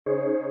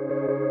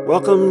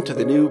Welcome to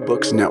the New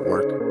Books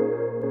Network.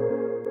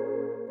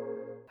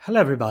 Hello,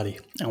 everybody,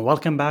 and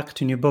welcome back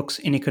to New Books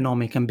in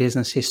Economic and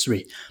Business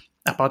History,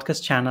 a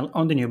podcast channel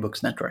on the New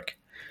Books Network.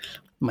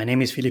 My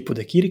name is Filippo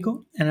De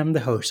Chirico, and I'm the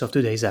host of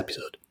today's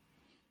episode.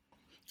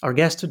 Our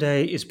guest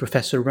today is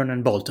Professor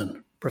Ronan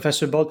Bolton.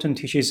 Professor Bolton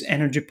teaches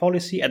energy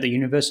policy at the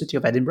University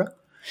of Edinburgh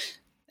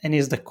and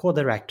is the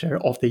co-director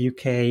of the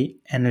UK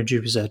Energy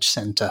Research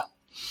Centre.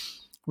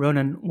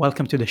 Ronan,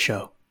 welcome to the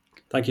show.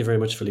 Thank you very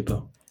much,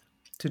 Filippo.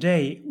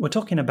 Today, we're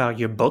talking about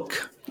your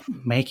book,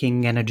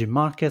 Making Energy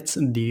Markets,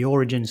 The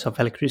Origins of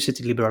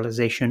Electricity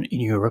Liberalisation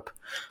in Europe,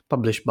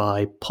 published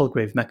by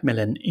Palgrave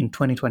Macmillan in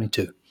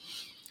 2022.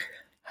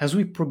 As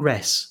we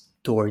progress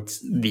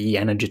towards the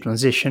energy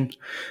transition,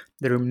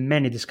 there are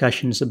many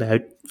discussions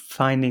about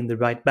finding the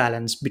right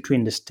balance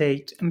between the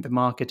state and the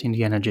market in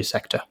the energy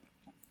sector.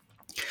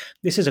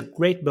 This is a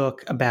great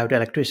book about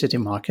electricity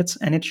markets,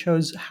 and it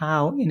shows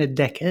how in a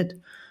decade,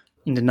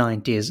 in the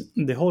 90s,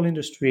 the whole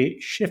industry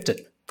shifted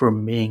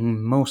from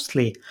being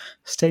mostly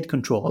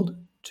state-controlled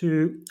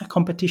to a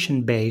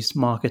competition-based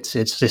market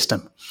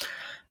system,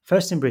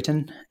 first in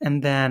Britain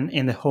and then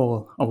in the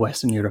whole of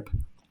Western Europe.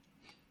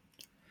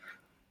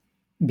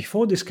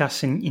 Before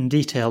discussing in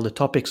detail the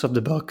topics of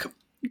the book,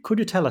 could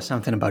you tell us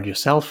something about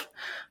yourself?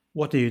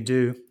 What do you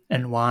do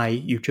and why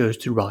you chose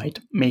to write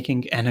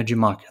Making Energy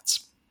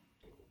Markets?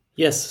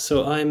 Yes,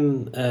 so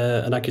I'm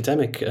an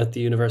academic at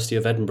the University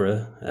of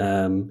Edinburgh,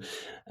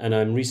 and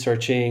I'm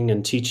researching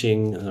and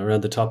teaching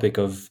around the topic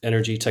of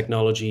energy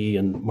technology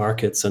and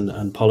markets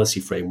and policy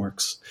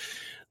frameworks.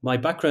 My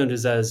background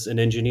is as an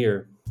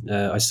engineer.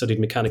 I studied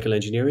mechanical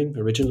engineering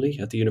originally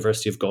at the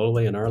University of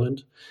Galway in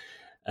Ireland,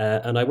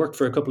 and I worked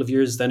for a couple of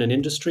years then in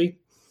industry,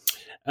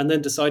 and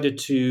then decided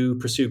to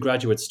pursue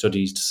graduate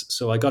studies.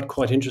 So I got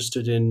quite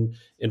interested in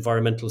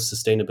environmental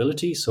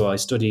sustainability, so I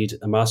studied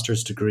a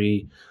master's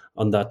degree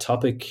on that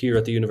topic here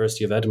at the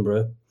University of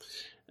Edinburgh.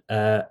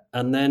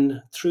 And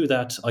then through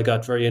that, I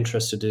got very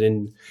interested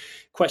in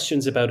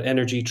questions about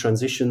energy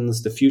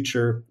transitions, the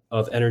future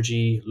of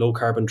energy, low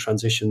carbon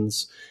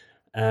transitions.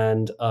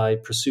 And I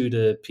pursued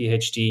a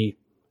PhD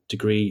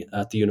degree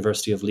at the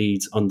University of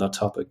Leeds on that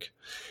topic.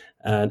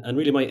 And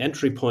really my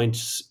entry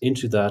point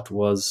into that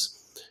was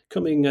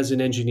coming as an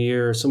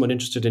engineer, someone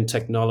interested in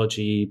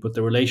technology, but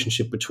the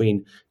relationship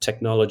between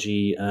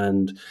technology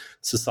and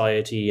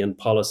society and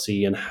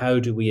policy, and how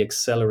do we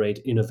accelerate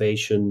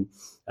innovation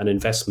and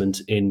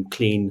investment in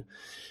clean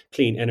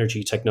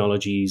energy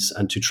technologies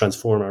and to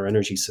transform our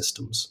energy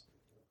systems.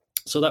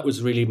 So that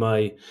was really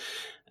my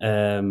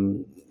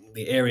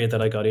the area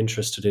that I got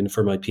interested in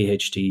for my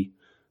PhD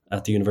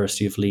at the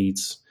University of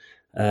Leeds.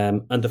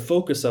 And the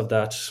focus of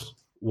that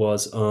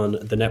was on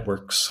the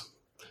networks.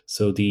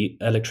 So the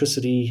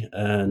electricity,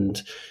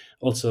 and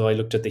also I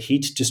looked at the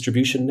heat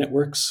distribution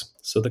networks.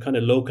 So the kind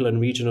of local and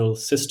regional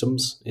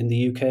systems in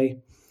the UK,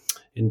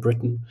 in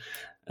Britain,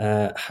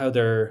 how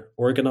they're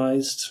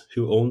organized,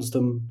 who owns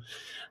them,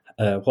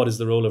 what is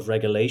the role of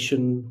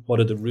regulation, what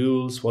are the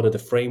rules, what are the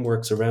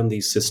frameworks around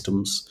these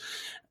systems,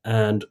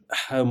 and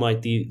how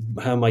might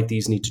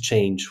these need to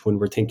change when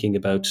we're thinking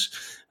about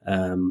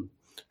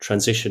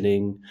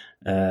transitioning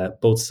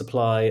both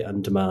supply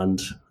and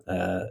demand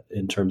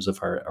in terms of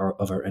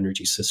our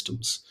energy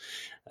systems.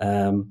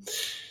 And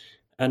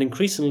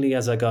increasingly,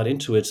 as I got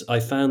into it, I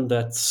found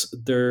that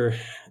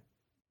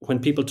when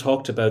people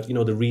talked about,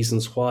 the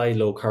reasons why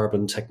low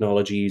carbon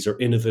technologies or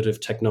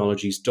innovative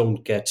technologies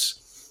don't get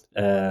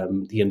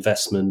the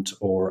investment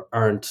or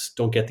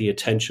don't get the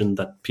attention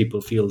that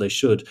people feel they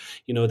should,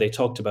 they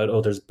talked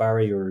about, there's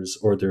barriers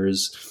or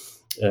there's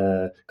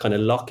kind of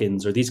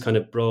lock-ins or these kind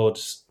of broad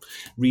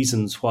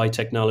reasons why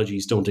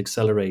technologies don't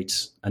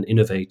accelerate and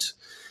innovate.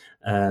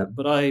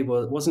 But I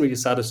wasn't really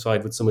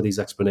satisfied with some of these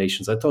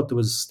explanations. I thought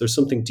there's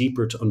something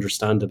deeper to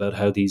understand about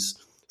how these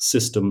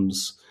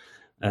systems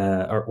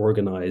are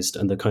organized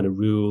and the kind of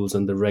rules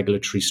and the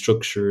regulatory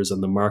structures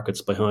and the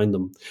markets behind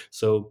them.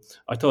 So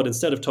I thought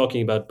instead of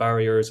talking about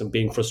barriers and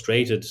being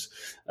frustrated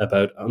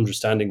about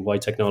understanding why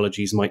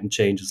technologies mightn't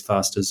change as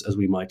fast as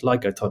we might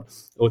like, I thought,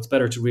 it's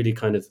better to really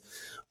kind of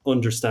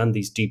understand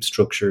these deep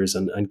structures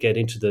and get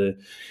into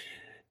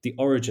the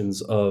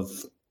origins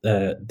of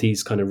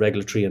these kind of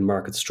regulatory and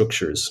market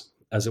structures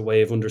as a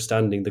way of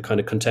understanding the kind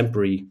of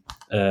contemporary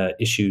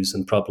issues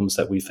and problems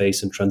that we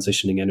face in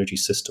transitioning energy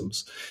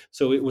systems.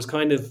 So it was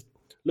kind of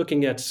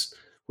looking at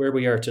where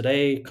we are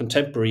today,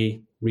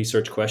 contemporary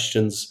research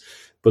questions,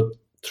 but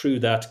through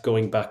that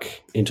going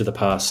back into the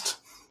past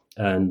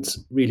and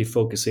really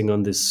focusing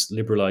on this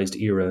liberalized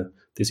era,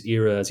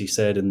 as you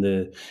said,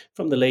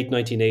 from the late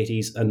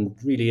 1980s and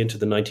really into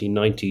the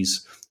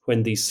 1990s,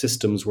 when these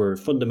systems were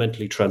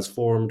fundamentally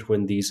transformed,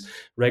 when these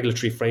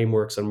regulatory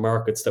frameworks and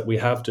markets that we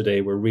have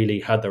today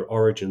had their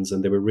origins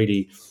and they were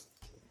really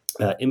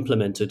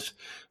implemented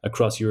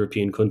across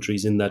European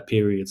countries in that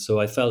period. So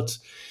I felt,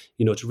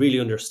 to really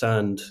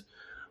understand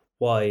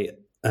why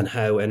and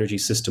how energy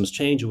systems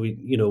change,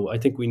 I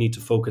think we need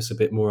to focus a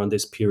bit more on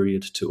this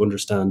period to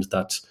understand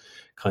that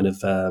kind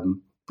of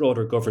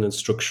broader governance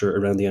structure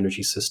around the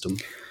energy system.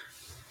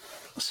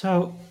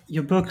 So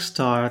your book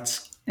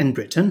starts in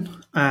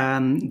Britain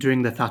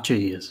during the Thatcher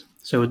years,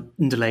 so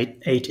in the late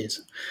 80s.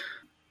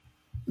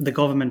 The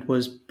government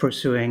was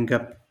pursuing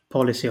a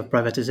policy of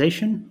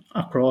privatization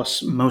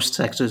across most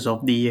sectors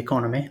of the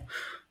economy,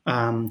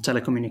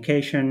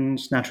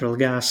 telecommunications, natural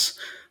gas,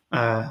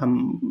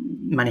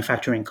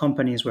 manufacturing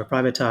companies were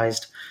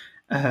privatized.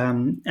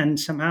 And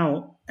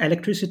somehow,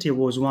 electricity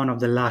was one of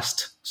the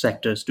last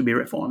sectors to be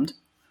reformed.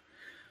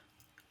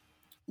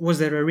 Was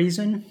there a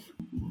reason?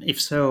 If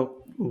so,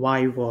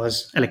 why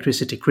was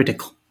electricity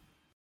critical?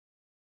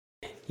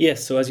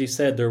 Yes, so as you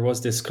said, there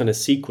was this kind of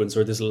sequence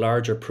or this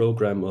larger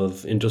program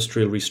of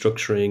industrial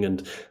restructuring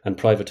and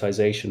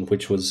privatization,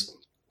 which was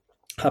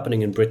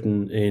happening in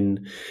Britain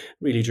in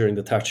really during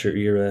the Thatcher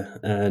era.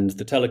 And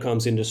the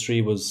telecoms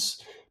industry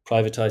was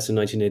privatized in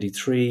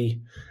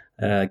 1983.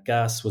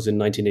 Gas was in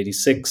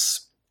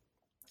 1986.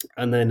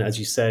 And then, as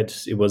you said,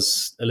 it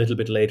was a little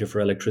bit later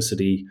for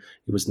electricity.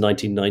 It was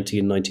 1990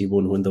 and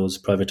 91 when those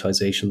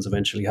privatizations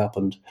eventually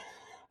happened.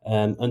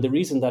 And the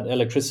reason that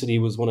electricity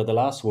was one of the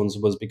last ones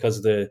was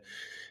because those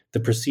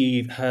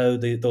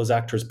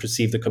actors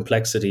perceive the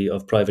complexity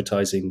of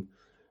privatizing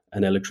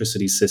an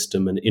electricity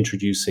system and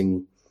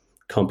introducing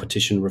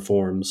competition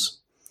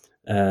reforms.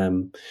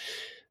 Um,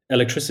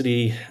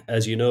 Electricity,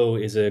 as you know,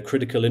 is a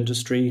critical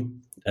industry.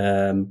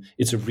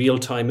 It's a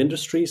real-time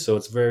industry, so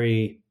it's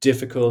very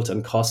difficult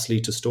and costly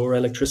to store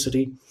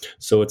electricity.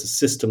 So it's a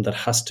system that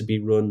has to be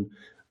run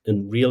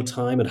in real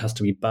time. It has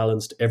to be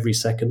balanced every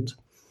second.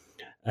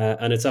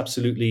 And it's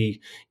absolutely,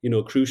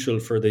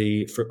 crucial for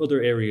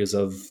other areas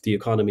of the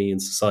economy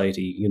and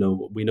society.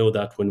 We know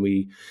that when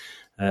we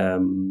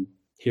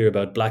hear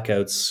about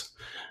blackouts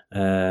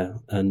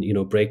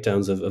and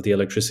breakdowns of the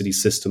electricity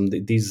system,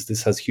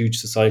 this has huge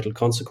societal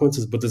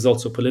consequences, but there's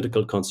also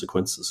political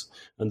consequences.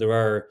 And there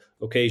are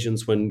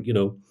occasions when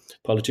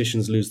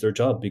politicians lose their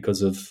job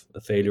because of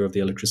a failure of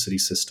the electricity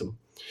system.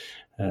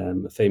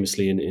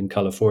 Famously in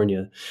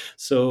California.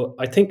 So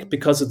I think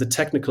because of the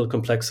technical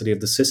complexity of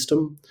the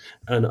system,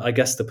 and I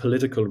guess the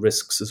political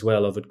risks as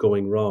well of it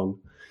going wrong,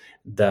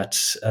 that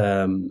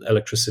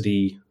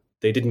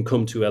they didn't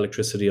come to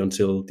electricity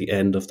until the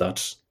end of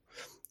that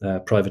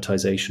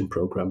privatization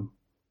program.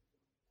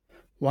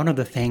 One of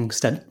the things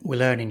that we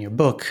learn in your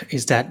book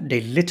is that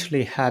they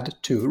literally had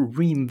to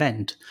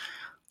reinvent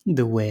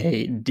the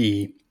way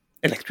the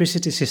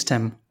electricity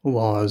system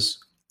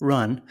was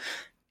run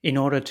in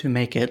order to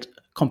make it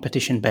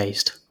competition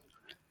based.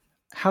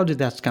 How did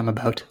that come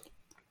about?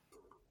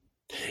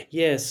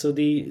 Yeah, so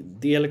the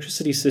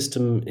electricity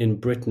system in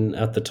Britain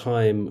at the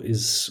time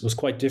was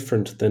quite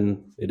different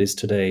than it is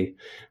today,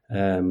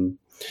 in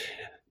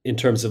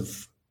terms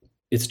of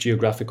its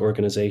geographic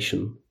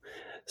organization.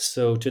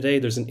 So today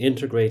there's an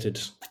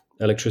integrated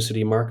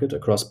electricity market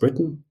across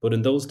Britain, but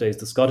in those days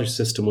the Scottish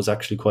system was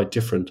actually quite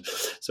different.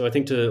 So I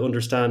think to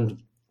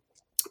understand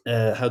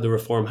how the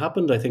reform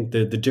happened, I think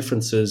the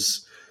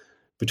differences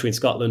between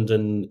Scotland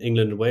and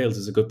England and Wales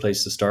is a good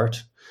place to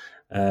start.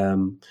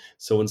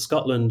 So in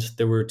Scotland,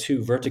 there were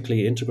two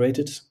vertically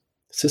integrated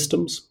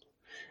systems,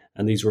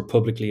 and these were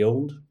publicly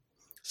owned.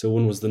 So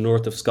one was the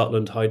North of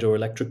Scotland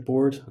Hydroelectric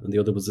Board, and the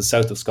other was the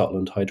South of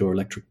Scotland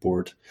Hydroelectric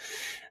Board.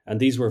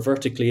 And these were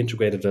vertically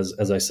integrated,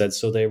 as I said,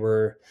 so they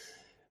were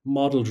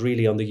modelled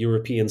really on the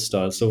European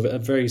style, so a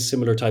very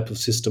similar type of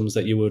systems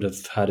that you would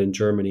have had in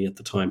Germany at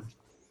the time.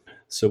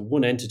 So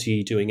one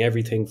entity doing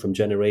everything from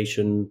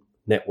generation,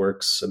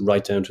 networks, and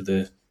right down to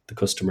the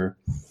customer.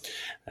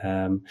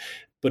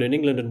 But in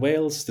England and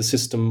Wales, the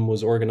system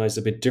was organised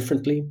a bit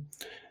differently.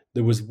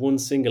 There was one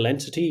single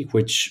entity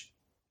which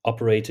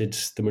operated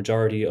the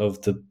majority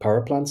of the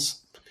power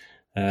plants.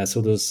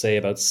 So there's, say,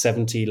 about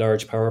 70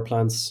 large power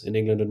plants in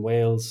England and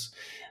Wales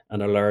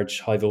and a large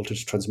high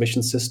voltage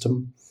transmission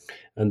system.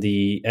 And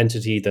the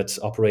entity that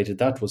operated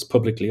that was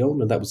publicly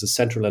owned, and that was the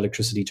Central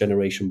Electricity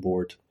Generation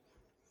Board.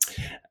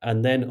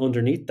 And then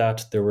underneath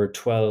that, there were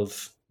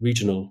 12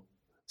 regional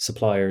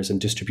suppliers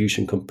and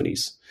distribution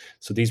companies.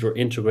 So these were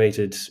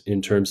integrated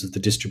in terms of the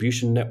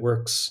distribution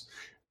networks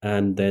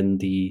and then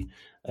the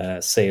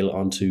sale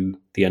onto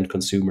the end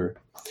consumer.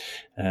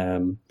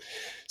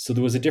 So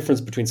there was a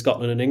difference between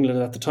Scotland and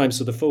England at the time.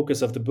 So the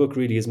focus of the book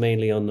really is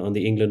mainly on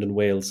the England and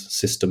Wales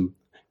system.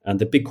 And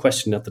the big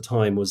question at the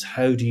time was,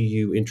 how do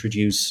you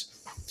introduce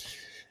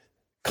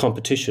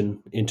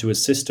competition into a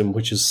system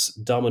which is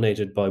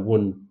dominated by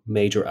one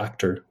major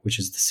actor, which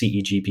is the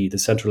CEGB, the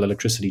Central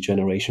Electricity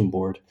Generation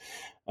Board.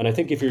 And I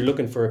think if you're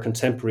looking for a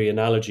contemporary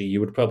analogy,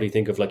 you would probably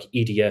think of like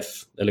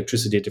EDF,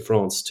 Électricité de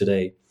France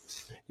today.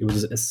 It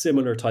was a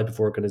similar type of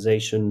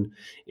organization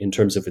in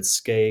terms of its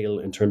scale,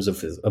 in terms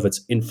of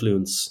its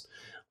influence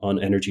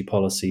on energy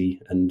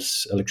policy and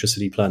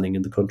electricity planning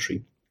in the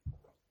country.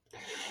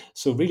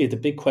 So really the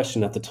big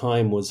question at the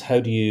time was, how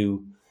do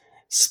you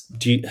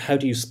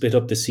split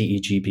up the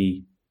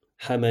CEGB?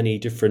 How many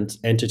different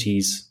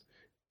entities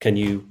can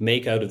you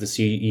make out of the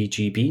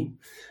CEGB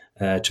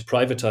to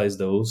privatize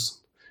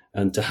those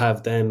and to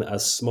have them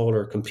as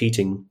smaller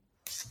competing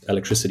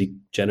electricity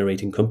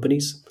generating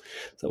companies.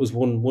 That was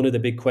one of the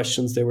big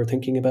questions they were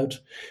thinking about.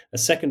 A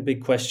second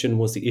big question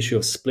was the issue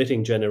of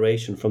splitting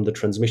generation from the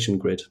transmission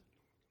grid.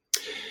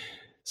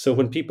 So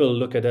when people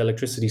look at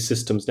electricity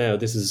systems now,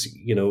 this is,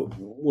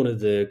 one of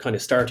the kind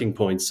of starting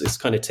points. It's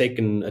kind of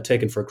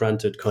taken for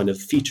granted kind of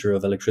feature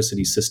of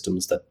electricity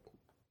systems that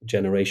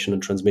generation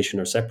and transmission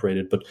are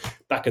separated. But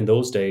back in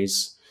those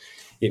days,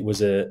 it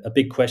was a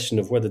big question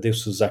of whether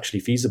this was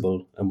actually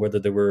feasible and whether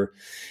there were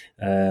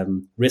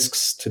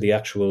risks to the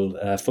actual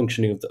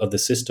functioning of the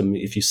system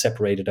if you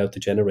separated out the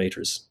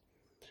generators.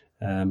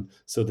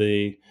 So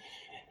the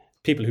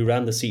people who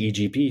ran the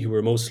CEGP, who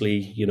were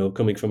mostly,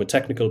 coming from a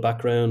technical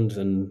background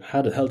and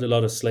held a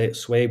lot of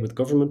sway with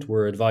government,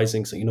 were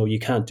advising, so, you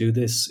can't do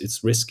this.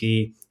 It's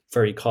risky,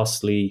 very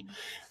costly.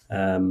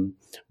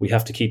 We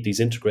have to keep these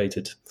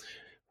integrated.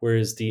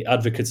 Whereas the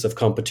advocates of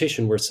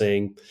competition were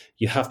saying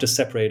you have to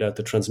separate out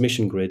the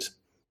transmission grid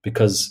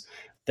because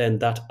then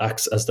that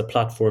acts as the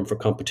platform for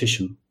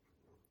competition.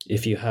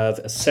 If you have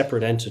a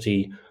separate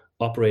entity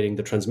operating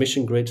the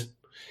transmission grid,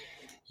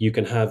 you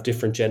can have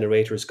different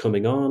generators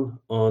coming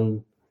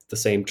on the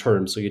same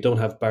terms. So you don't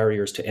have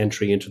barriers to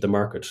entry into the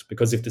market.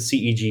 Because if the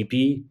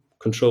CEGP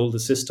controlled the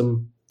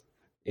system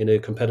in a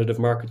competitive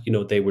market,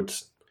 they would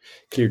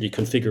clearly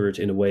configure it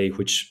in a way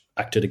which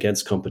acted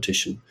against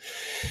competition.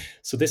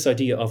 So this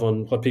idea of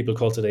what people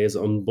call today is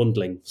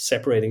unbundling,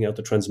 separating out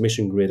the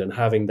transmission grid and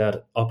having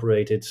that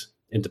operated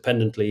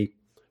independently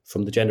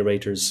from the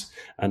generators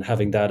and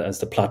having that as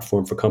the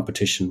platform for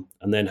competition,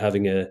 and then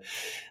having a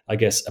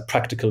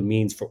practical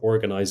means for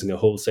organizing a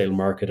wholesale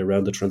market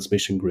around the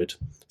transmission grid.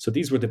 So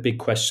these were the big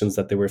questions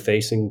that they were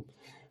facing.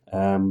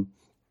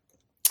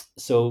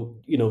 So,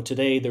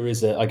 today there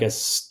is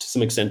to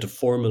some extent, a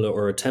formula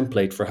or a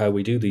template for how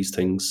we do these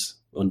things,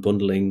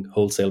 unbundling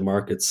wholesale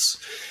markets,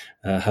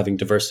 having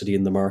diversity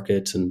in the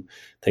market and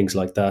things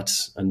like that,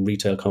 and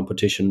retail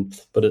competition.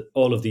 But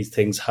all of these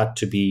things had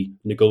to be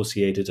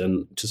negotiated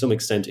and to some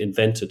extent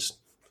invented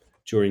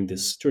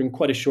during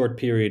quite a short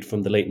period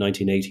from the late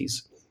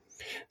 1980s.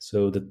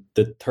 So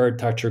the third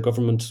Thatcher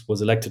government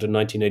was elected in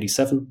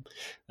 1987,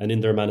 and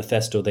in their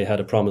manifesto they had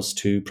a promise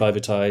to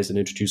privatise and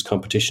introduce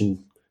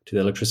competition to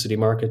the electricity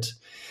market.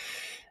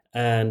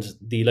 And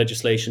the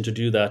legislation to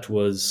do that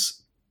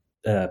was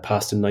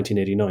passed in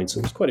 1989. So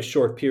it was quite a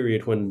short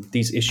period when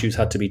these issues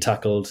had to be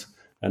tackled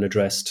and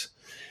addressed.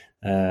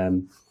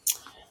 And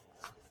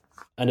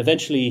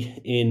eventually,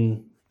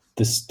 in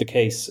the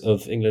case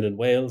of England and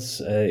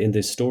Wales, in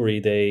this story,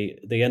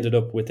 they ended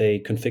up with a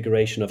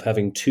configuration of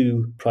having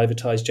two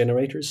privatised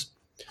generators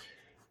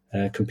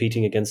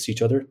competing against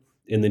each other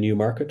in the new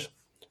market.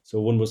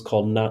 So one was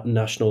called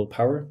National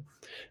Power.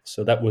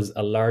 So that was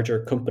a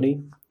larger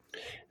company,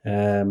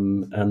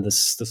 and the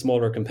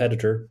smaller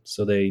competitor.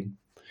 So they,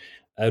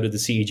 out of the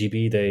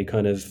CEGB, they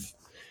kind of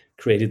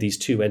created these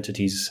two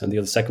entities, and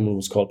the second one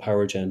was called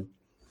PowerGen.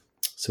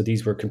 So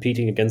these were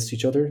competing against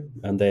each other,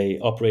 and they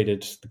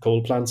operated the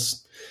coal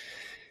plants.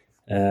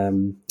 But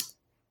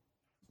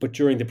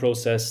during the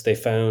process, they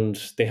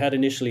found they had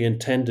initially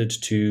intended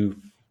to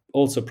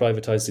also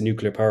privatize the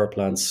nuclear power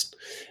plants,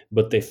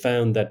 but they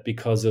found that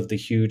because of the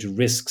huge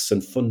risks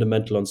and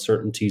fundamental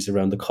uncertainties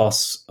around the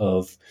costs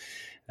of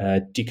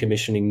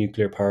decommissioning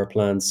nuclear power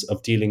plants,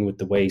 of dealing with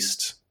the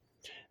waste,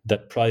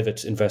 that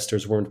private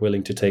investors weren't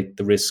willing to take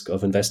the risk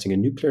of investing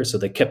in nuclear, so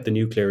they kept the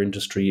nuclear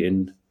industry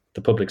in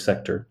the public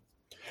sector.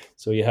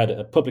 So you had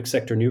a public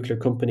sector nuclear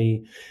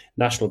company,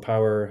 National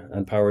Power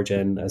and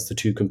PowerGen, as the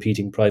two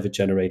competing private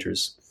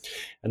generators.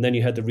 And then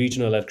you had the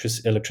regional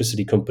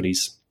electricity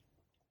companies.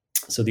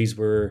 So these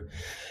were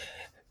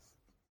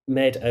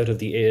made out of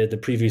the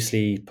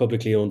previously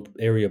publicly owned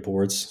area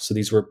boards. So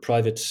these were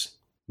private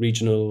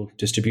regional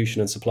distribution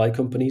and supply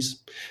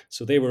companies.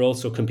 So they were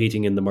also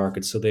competing in the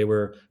market. So they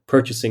were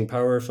purchasing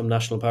power from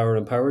National Power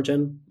and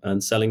PowerGen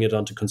and selling it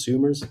onto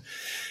consumers.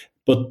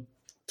 But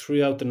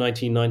throughout the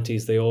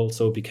 1990s, they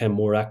also became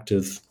more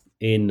active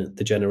in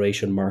the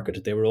generation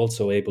market. They were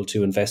also able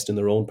to invest in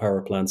their own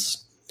power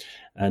plants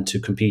and to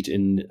compete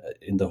in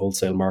the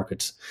wholesale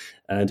market.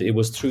 And it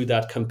was through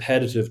that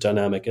competitive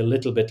dynamic a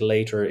little bit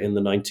later in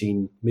the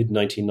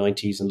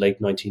mid-1990s and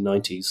late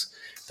 1990s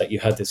that you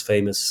had this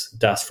famous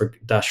dash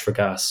for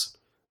gas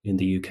in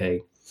the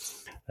UK.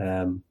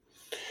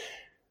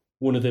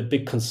 One of the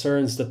big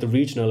concerns that the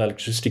regional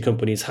electricity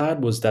companies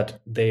had was that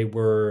they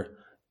were,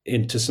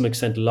 to some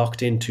extent,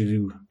 locked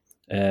into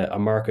a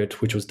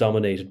market which was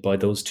dominated by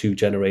those two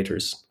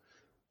generators,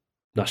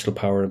 National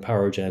Power and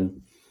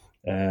PowerGen.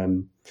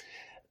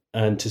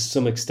 And to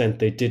some extent,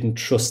 they didn't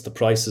trust the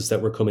prices that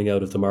were coming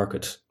out of the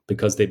market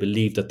because they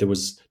believed that there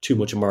was too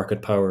much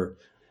market power,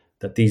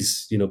 that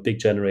these big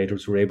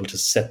generators were able to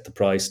set the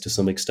price to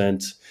some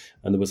extent.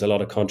 And there was a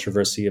lot of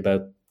controversy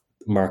about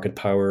market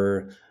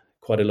power,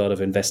 quite a lot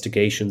of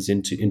investigations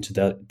into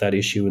that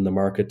issue in the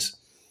market.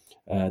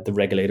 The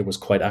regulator was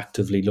quite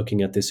actively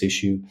looking at this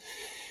issue.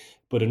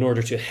 But in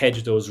order to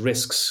hedge those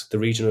risks, the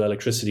regional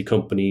electricity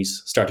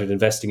companies started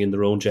investing in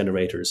their own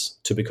generators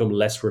to become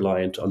less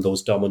reliant on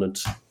those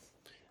dominant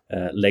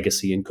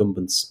legacy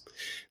incumbents.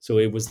 So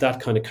it was that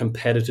kind of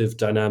competitive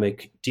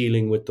dynamic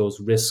dealing with those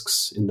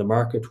risks in the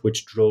market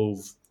which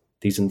drove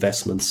these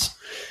investments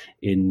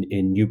in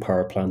new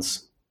power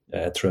plants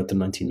throughout the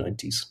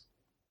 1990s.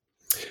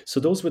 So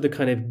those were the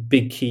kind of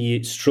big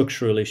key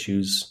structural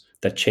issues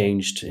that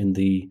changed in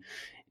the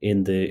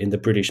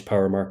British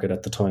power market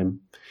at the time.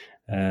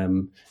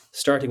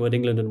 Starting with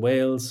England and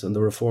Wales and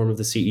the reform of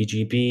the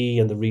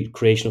CEGB and the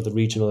creation of the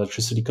regional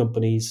electricity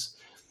companies.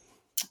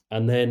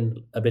 And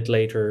then a bit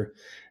later,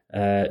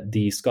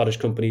 the Scottish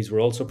companies were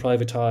also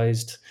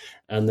privatised.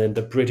 And then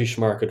the British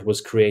market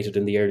was created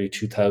in the early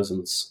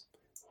 2000s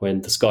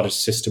when the Scottish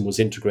system was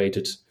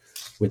integrated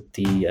with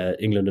the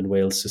England and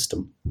Wales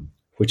system,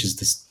 which is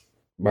this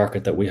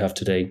market that we have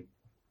today.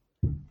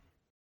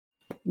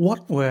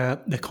 What were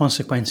the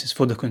consequences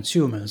for the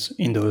consumers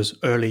in those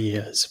early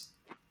years?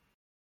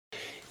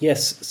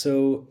 Yes,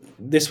 so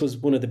this was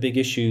one of the big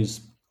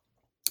issues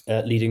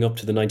leading up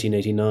to the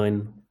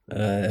 1989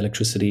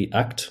 Electricity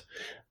Act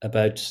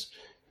about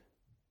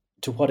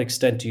to what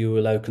extent do you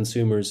allow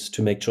consumers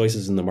to make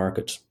choices in the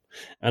market.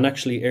 And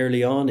actually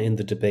early on in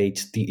the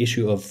debate, the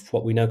issue of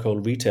what we now call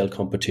retail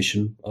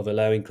competition, of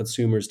allowing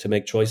consumers to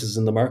make choices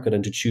in the market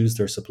and to choose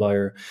their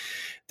supplier,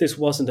 this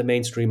wasn't a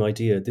mainstream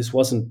idea. This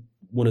wasn't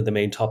one of the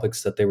main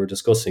topics that they were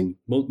discussing.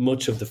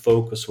 Much of the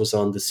focus was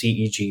on the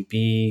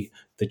CEGB,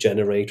 the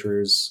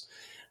generators,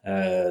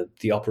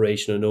 the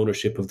operation and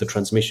ownership of the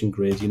transmission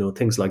grid,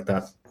 things like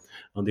that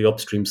on the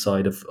upstream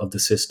side of the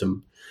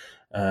system.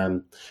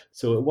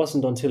 So it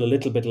wasn't until a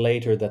little bit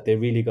later that they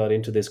really got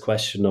into this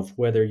question of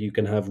whether you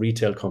can have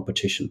retail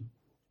competition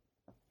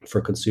for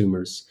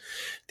consumers.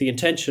 The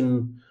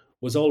intention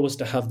was always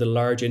to have the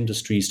large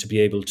industries to be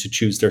able to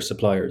choose their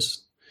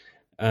suppliers.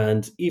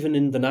 And even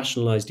in the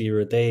nationalised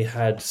era, they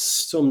had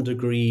some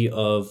degree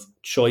of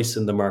choice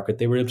in the market.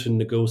 They were able to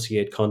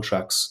negotiate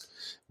contracts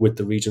with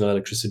the regional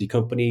electricity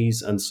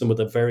companies, and some of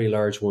the very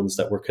large ones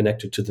that were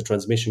connected to the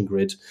transmission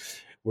grid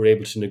were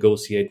able to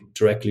negotiate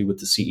directly with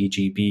the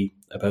CEGB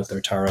about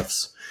their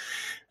tariffs.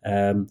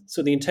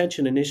 So the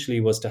intention initially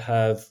was to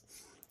have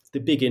the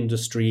big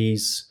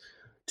industries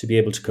to be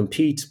able to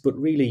compete, but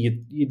really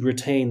you'd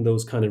retain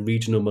those kind of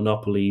regional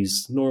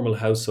monopolies. Normal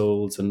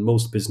households and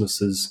most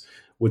businesses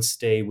would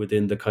stay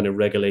within the kind of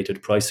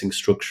regulated pricing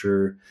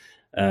structure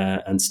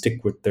and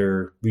stick with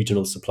their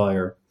regional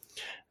supplier.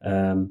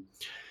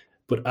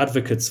 But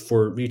advocates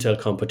for retail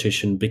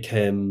competition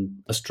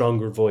became a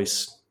stronger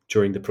voice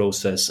during the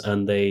process,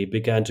 and they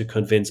began to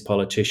convince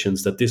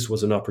politicians that this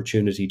was an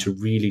opportunity to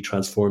really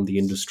transform the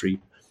industry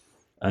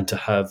and to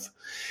have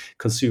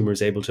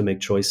consumers able to make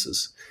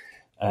choices.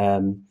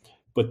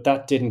 But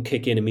that didn't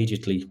kick in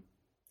immediately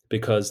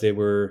because they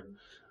were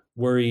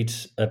worried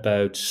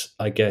about,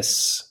 I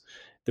guess,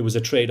 there was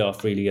a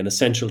trade-off, really, an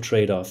essential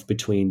trade-off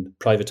between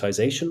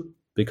privatization,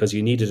 because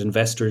you needed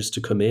investors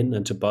to come in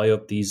and to buy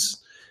up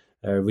these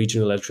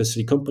regional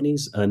electricity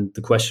companies. And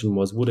the question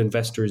was, would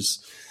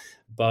investors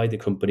buy the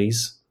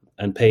companies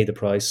and pay the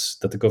price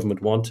that the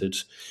government wanted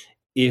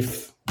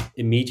if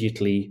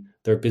immediately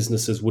their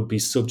businesses would be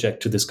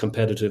subject to this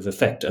competitive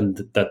effect, and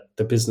that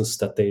the business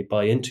that they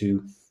buy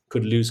into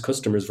could lose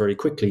customers very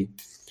quickly?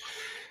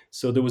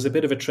 So there was a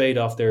bit of a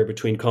trade-off there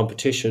between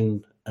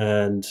competition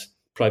and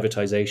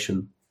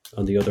privatization,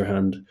 on the other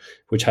hand,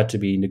 which had to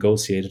be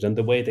negotiated. And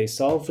the way they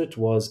solved it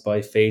was by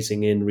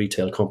phasing in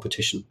retail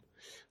competition.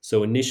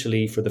 So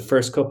initially, for the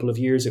first couple of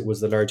years, it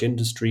was the large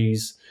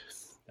industries.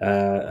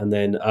 And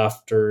then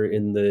after,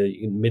 in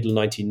the middle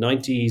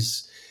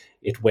 1990s,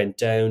 it went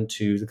down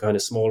to the kind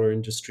of smaller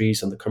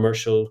industries and the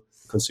commercial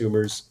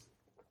consumers.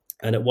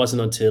 And it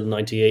wasn't until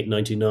 98,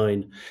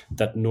 99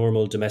 that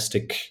normal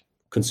domestic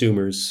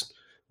consumers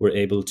were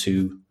able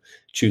to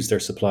choose their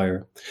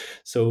supplier.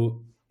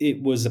 So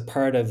it was a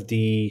part of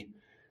the,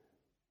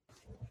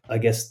 I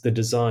guess, the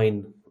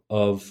design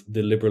of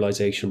the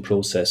liberalisation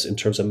process in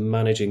terms of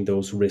managing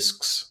those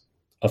risks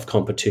of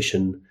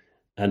competition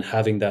and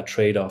having that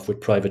trade-off with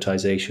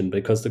privatisation,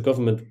 because the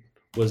government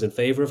was in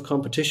favour of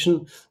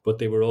competition, but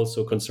they were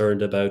also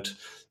concerned about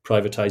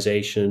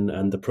privatisation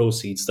and the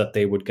proceeds that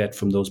they would get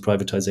from those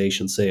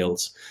privatisation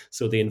sales.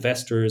 So the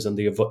investors and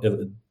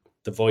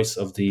the voice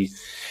of the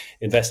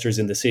investors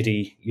in the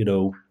city,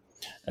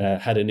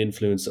 had an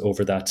influence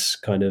over that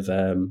kind of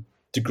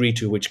degree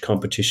to which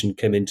competition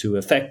came into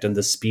effect and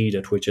the speed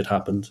at which it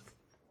happened.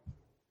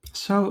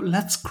 So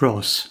let's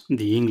cross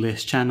the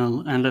English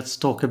Channel and let's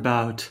talk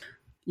about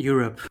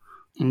Europe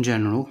in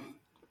general.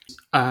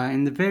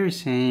 In the very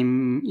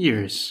same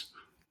years,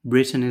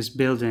 Britain is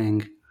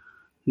building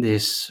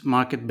this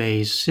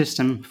market-based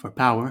system for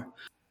power.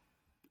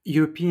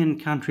 European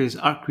countries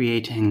are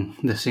creating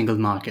the single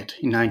market.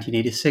 In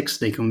 1986,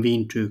 they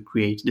convened to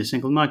create the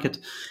single market.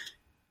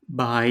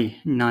 By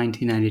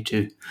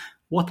 1992,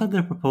 what are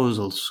the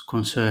proposals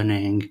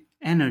concerning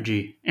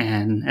energy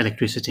and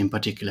electricity in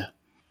particular?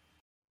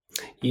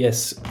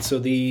 Yes,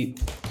 so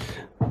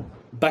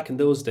back in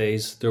those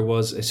days, there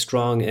was a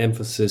strong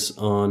emphasis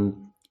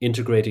on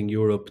integrating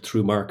Europe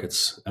through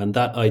markets, and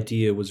that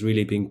idea was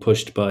really being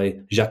pushed by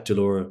Jacques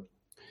Delors,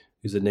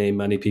 who's a name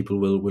many people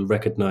will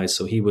recognize.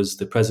 So he was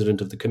the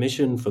president of the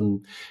Commission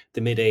from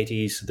the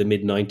mid-80s to the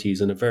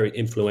mid-90s, and a very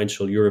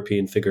influential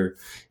European figure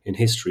in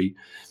history.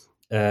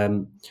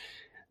 And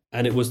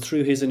it was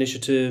through his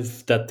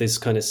initiative that this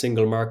kind of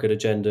single market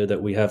agenda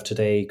that we have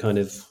today kind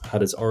of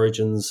had its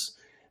origins.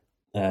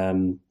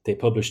 They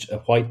published a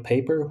white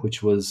paper,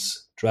 which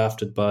was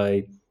drafted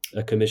by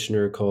a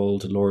commissioner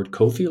called Lord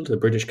Cofield, a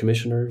British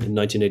commissioner, in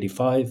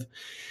 1985.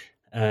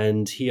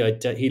 And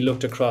he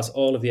looked across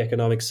all of the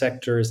economic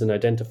sectors and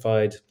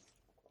identified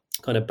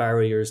kind of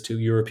barriers to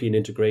European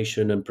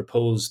integration and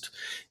proposed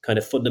kind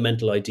of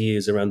fundamental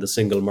ideas around the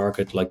single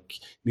market, like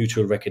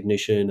mutual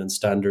recognition and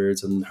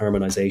standards and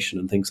harmonization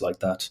and things like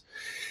that.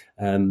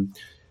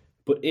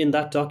 But in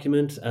that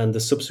document and the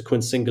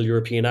subsequent Single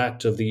European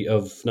Act of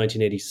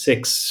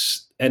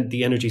 1986, and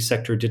the energy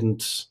sector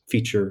didn't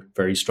feature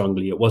very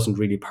strongly. It wasn't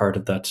really part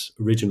of that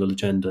original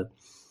agenda.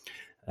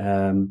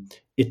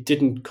 It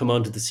didn't come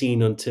onto the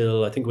scene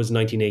until I think it was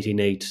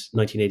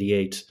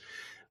 1988,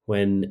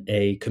 when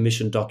a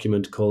commission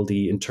document called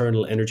the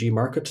Internal Energy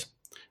Market,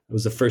 it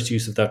was the first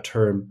use of that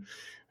term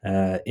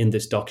in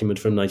this document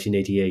from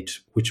 1988,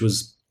 which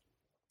was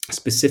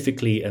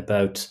specifically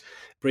about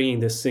bringing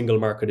this single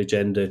market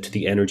agenda to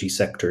the energy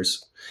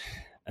sectors.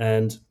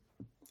 And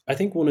I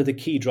think one of the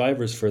key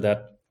drivers for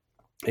that,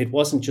 it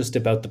wasn't just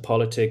about the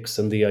politics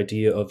and the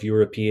idea of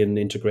European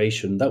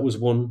integration. That was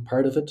one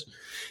part of it.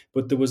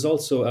 But there was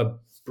also a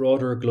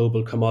broader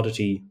global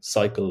commodity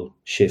cycle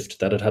shift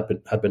that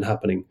had been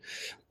happening.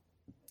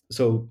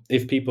 So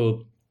if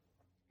people,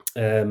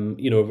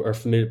 are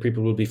familiar,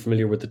 people will be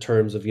familiar with the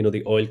terms of,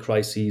 the oil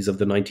crises of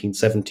the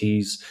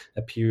 1970s,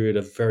 a period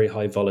of very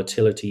high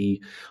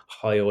volatility,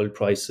 high oil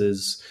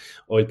prices,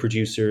 oil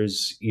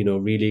producers,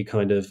 really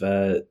kind of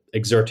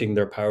exerting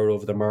their power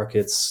over the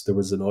markets. There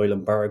was an oil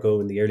embargo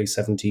in the early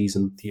 70s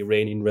and the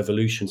Iranian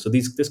Revolution. So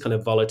this kind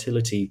of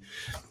volatility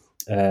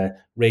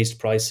raised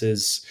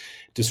prices,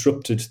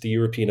 disrupted the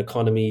European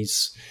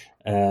economies.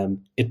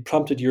 It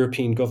prompted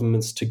European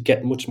governments to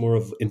get much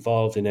more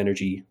involved in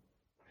energy,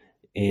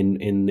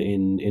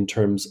 in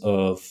terms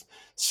of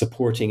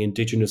supporting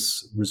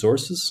indigenous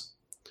resources,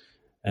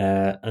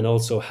 and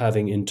also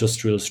having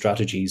industrial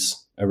strategies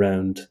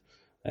around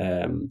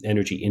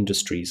energy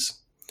industries.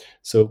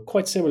 So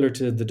quite similar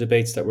to the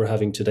debates that we're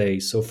having today.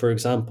 So, for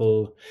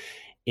example,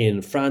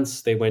 in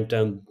France, they went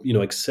down,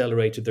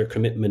 accelerated their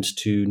commitment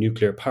to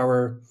nuclear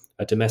power,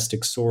 a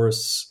domestic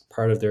source,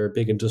 part of their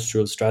big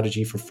industrial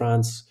strategy for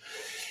France.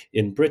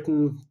 In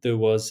Britain, there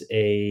was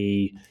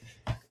a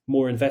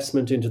more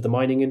investment into the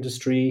mining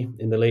industry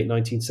in the late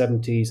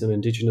 1970s, an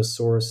indigenous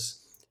source.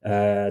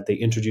 They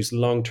introduced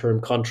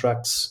long-term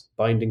contracts,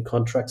 binding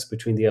contracts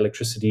between the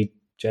electricity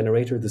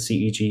generator, the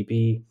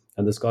CEGB,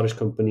 and the Scottish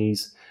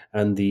companies,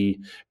 and the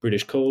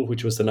British Coal,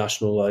 which was the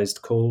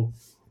nationalised coal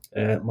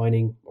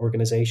mining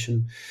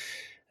organisation.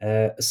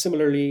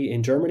 Similarly,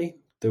 in Germany,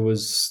 there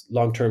was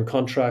long-term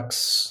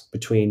contracts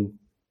between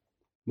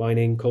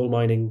coal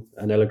mining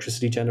and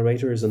electricity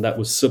generators, and that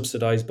was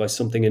subsidized by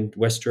something in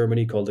West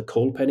Germany called the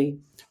coal penny,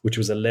 which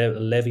was a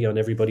levy on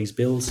everybody's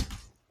bills.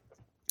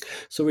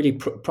 So really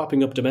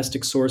propping up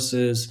domestic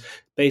sources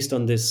based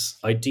on this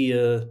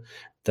idea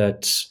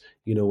that,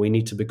 we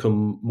need to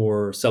become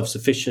more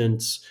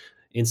self-sufficient,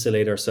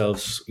 insulate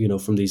ourselves,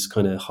 from these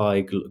kind of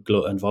high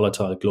and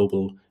volatile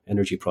global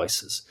energy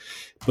prices.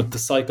 But the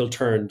cycle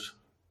turned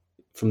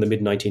from the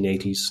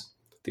mid-1980s.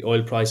 The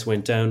oil price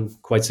went down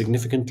quite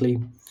significantly.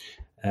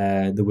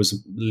 There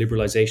was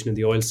liberalisation in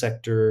the oil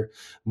sector,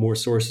 more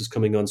sources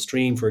coming on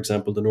stream, for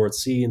example, the North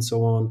Sea and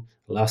so on,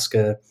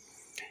 Alaska,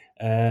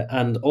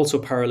 and also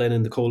parallel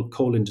in the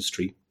coal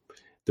industry.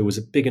 There was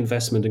a big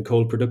investment in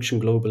coal production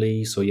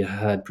globally. So you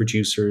had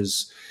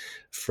producers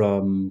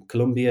from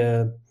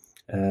Colombia,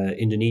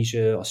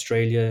 Indonesia,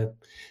 Australia,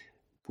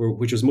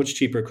 which was much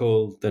cheaper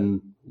coal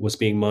than was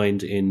being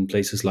mined in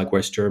places like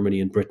West Germany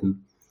and Britain.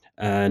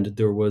 And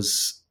there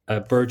was a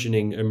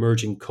burgeoning,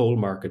 emerging coal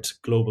market,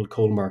 global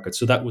coal market.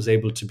 So that was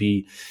able to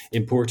be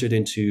imported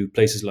into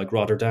places like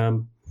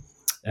Rotterdam.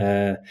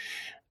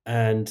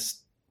 And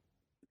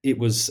it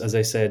was, as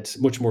I said,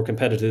 much more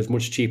competitive,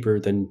 much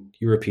cheaper than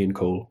European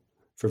coal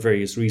for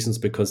various reasons,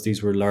 because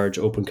these were large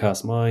open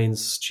cast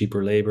mines,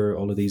 cheaper labor,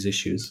 all of these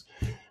issues.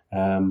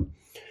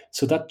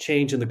 So that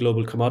change in the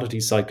global commodity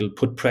cycle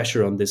put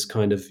pressure on this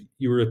kind of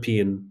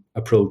European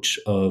approach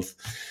of,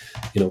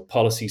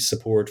 policy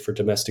support for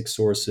domestic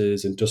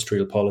sources,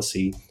 industrial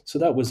policy. So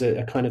that was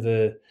a kind of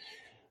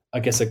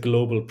a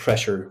global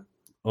pressure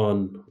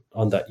on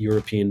that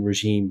European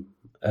regime,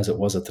 as it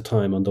was at the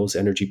time, on those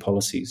energy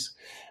policies.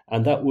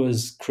 And that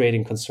was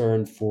creating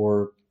concern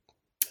for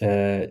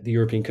the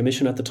European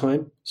Commission at the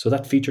time. So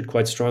that featured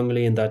quite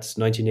strongly in that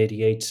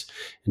 1988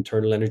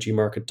 Internal Energy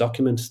Market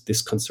document,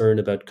 this concern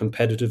about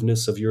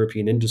competitiveness of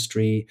European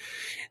industry,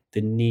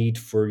 the need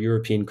for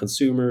European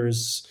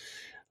consumers,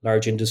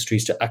 large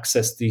industries to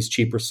access these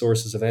cheaper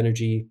sources of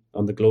energy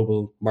on the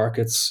global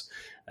markets.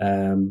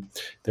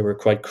 They were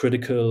quite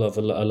critical of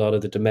a lot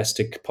of the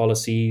domestic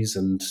policies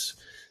and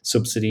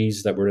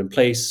subsidies that were in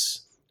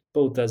place,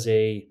 both as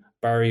a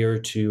barrier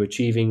to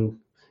achieving,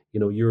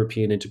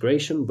 European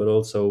integration, but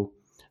also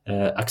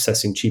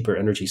accessing cheaper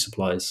energy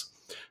supplies.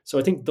 So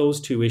I think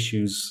those two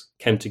issues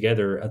came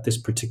together at this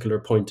particular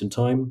point in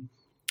time,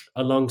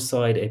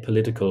 alongside a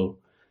political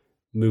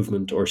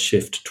movement or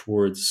shift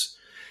towards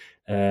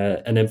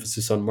an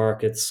emphasis on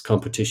markets,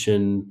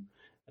 competition,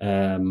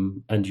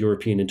 and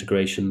European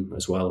integration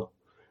as well.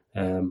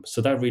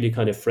 So that really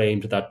kind of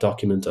framed that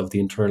document of the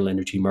internal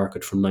energy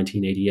market from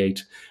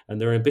 1988.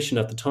 And their ambition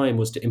at the time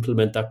was to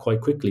implement that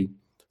quite quickly.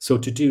 So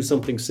to do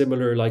something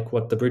similar like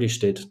what the British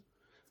did.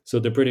 So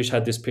the British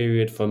had this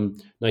period from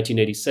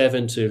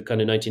 1987 to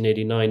kind of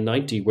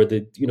 1989-90, where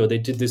they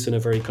did this in a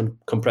very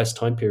compressed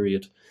time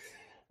period.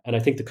 And I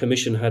think the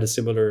Commission had a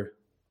similar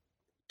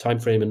time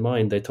frame in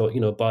mind. They thought,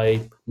 by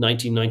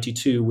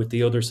 1992, with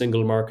the other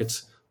single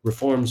markets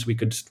reforms, we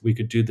could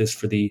do this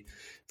for the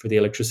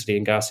electricity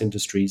and gas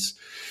industries.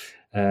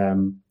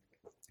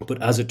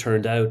 But as it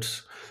turned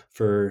out,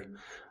 for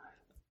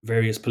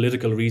various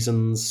political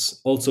reasons,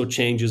 also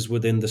changes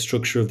within the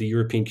structure of the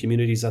European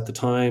communities at the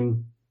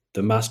time,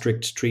 the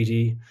Maastricht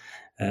Treaty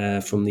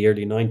from the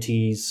early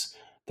 90s,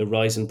 the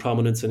rise in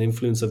prominence and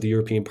influence of the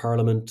European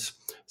Parliament.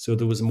 So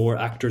there was more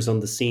actors on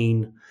the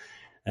scene.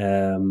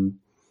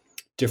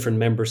 Different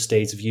member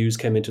states' views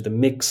came into the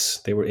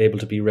mix. They were able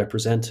to be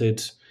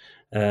represented.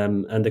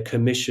 And the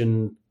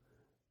Commission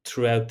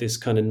throughout this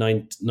kind of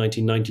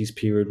 1990s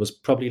period was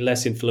probably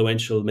less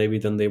influential maybe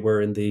than they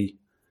were in the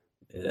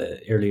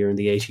earlier in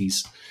the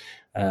 80s.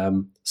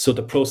 So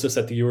the process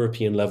at the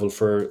European level,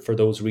 for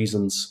those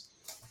reasons,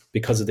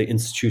 because of the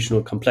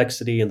institutional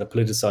complexity and the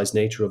politicized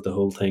nature of the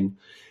whole thing,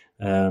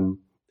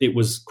 it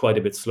was quite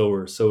a bit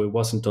slower. So it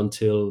wasn't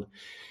until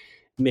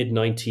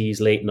mid-90s,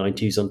 late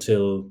 90s,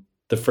 until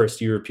the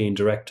first European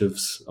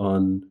directives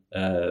on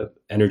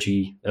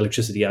energy,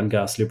 electricity and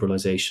gas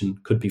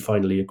liberalisation could be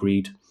finally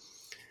agreed.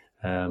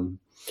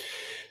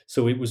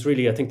 So it was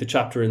really, I think the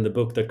chapter in the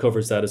book that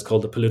covers that is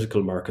called The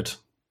Political Market.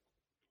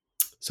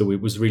 So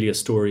it was really a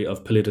story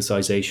of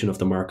politicisation of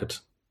the market.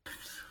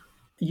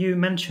 You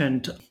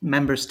mentioned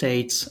member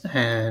states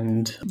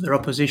and their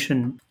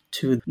opposition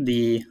to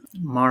the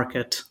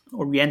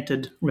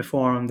market-oriented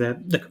reform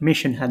that the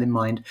Commission had in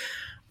mind.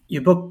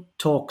 Your book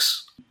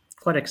talks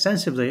quite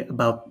extensively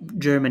about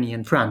Germany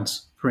and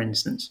France, for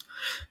instance,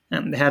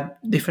 and they had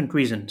different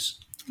reasons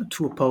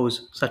to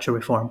oppose such a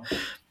reform.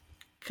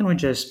 Can we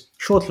just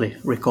shortly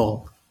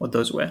recall what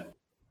those were?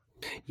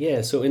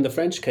 Yeah, so in the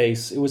French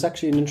case, it was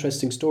actually an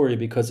interesting story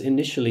because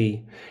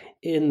initially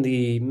in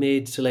the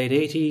mid to late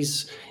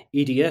 80s,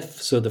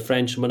 EDF, so the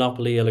French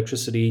monopoly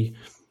electricity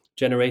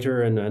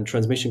generator and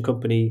transmission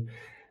company,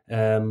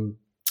 a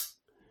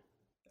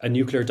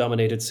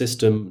nuclear-dominated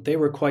system, they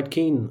were quite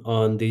keen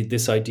on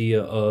this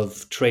idea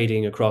of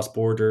trading across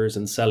borders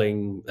and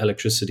selling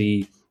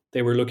electricity.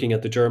 They were looking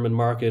at the German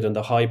market and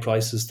the high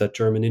prices that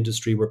German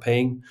industry were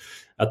paying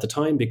at the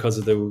time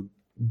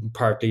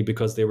partly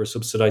because they were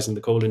subsidizing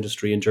the coal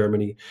industry in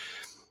Germany.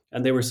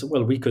 And they were,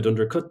 well, we could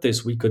undercut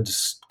this. We could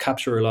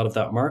capture a lot of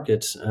that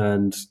market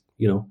and,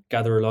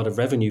 gather a lot of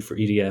revenue for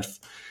EDF.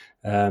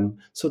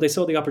 So they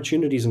saw the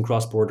opportunities in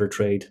cross-border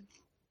trade.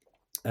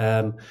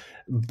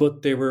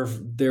 But there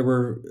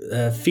were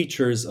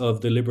features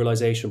of the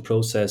liberalisation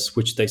process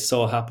which they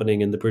saw happening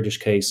in the British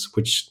case,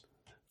 which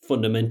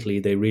fundamentally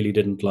they really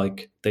didn't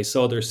like. They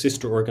saw their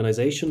sister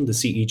organisation, the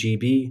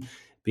CEGB,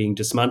 being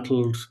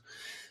dismantled,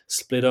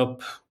 split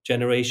up,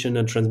 generation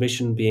and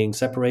transmission being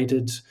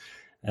separated,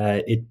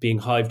 it being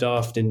hived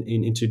off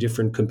into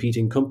different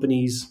competing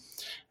companies.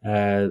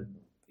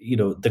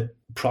 The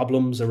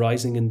problems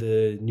arising in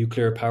the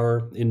nuclear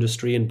power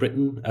industry in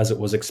Britain as it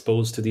was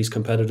exposed to these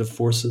competitive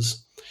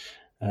forces.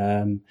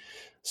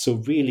 So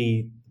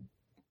really,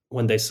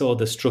 when they saw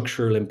the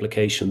structural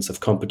implications of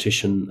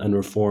competition and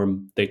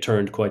reform, they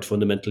turned quite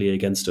fundamentally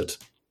against it.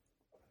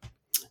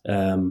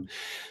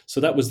 So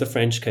that was the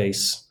French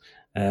case.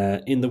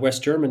 In the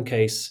West German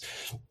case,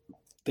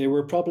 they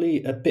were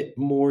probably a bit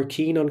more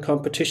keen on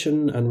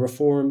competition and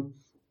reform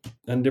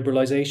and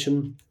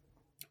liberalisation,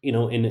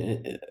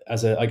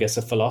 as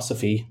a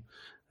philosophy.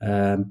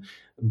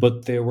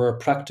 But there were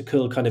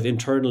practical kind of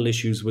internal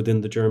issues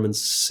within the German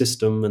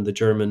system and the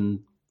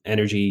German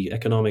energy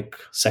economic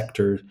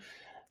sector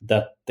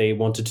that they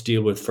wanted to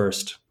deal with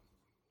first.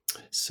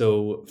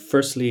 So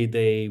firstly,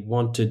 they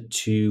wanted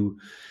to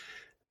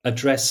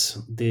address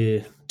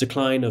the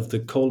decline of the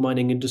coal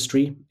mining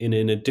industry in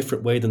a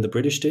different way than the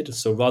British did.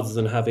 So rather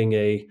than having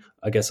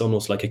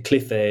almost like a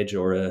cliff edge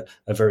or a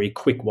very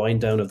quick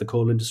wind down of the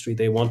coal industry,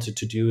 they wanted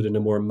to do it in a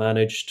more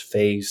managed,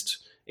 phased,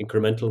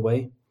 incremental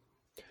way.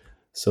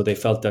 So they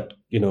felt that,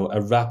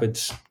 a rapid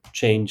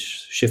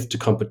shift to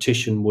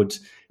competition would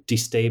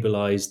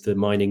destabilize the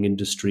mining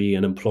industry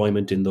and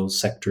employment in those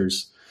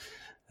sectors.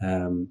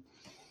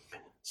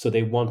 So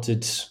they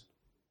wanted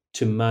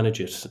to manage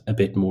it a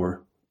bit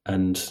more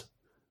and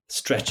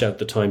stretch out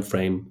the time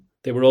frame.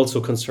 They were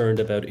also concerned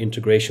about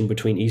integration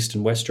between East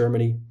and West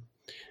Germany.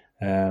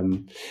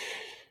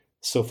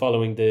 So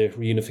following the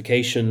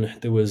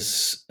reunification, there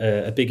was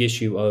a big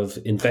issue of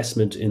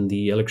investment in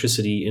the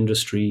electricity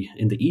industry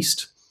in the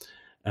East.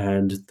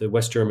 And the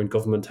West German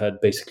government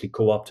had basically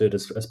co-opted,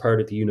 as part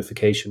of the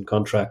unification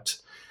contract,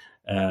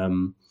 a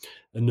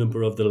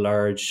number of the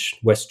large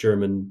West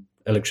German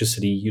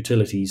electricity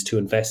utilities to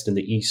invest in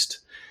the East.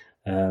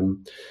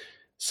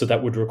 So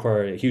that would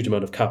require a huge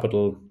amount of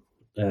capital.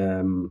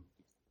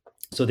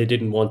 So they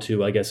didn't want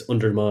to, I guess,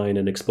 undermine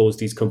and expose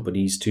these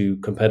companies to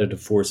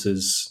competitive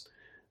forces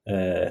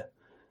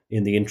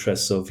in the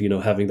interests of,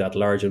 having that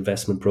large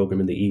investment program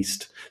in the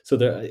East. So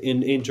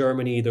in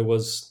Germany, there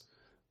was,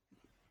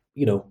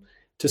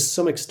 to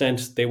some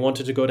extent, they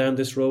wanted to go down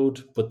this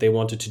road, but they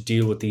wanted to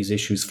deal with these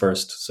issues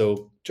first.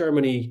 So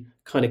Germany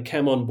kind of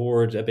came on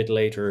board a bit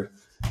later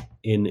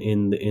in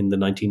the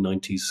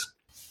 1990s.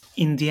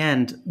 In the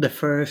end, the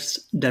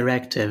first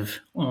directive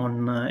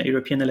on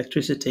European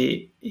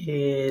electricity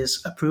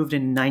is approved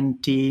in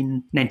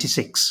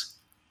 1996.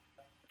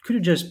 Could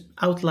you just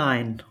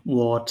outline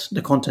what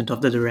the content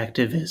of the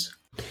directive is?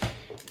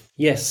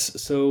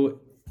 Yes. So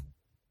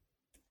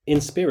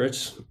in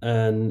spirit,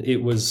 and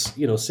it was,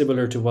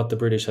 similar to what the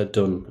British had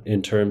done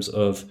in terms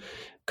of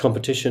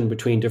competition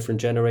between different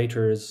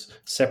generators,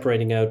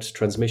 separating out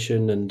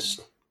transmission and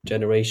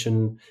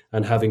generation,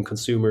 and having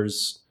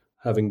consumers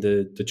having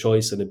the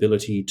choice and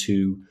ability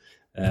to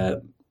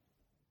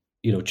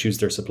choose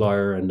their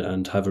supplier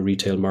and have a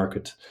retail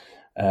market.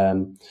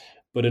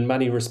 But in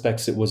many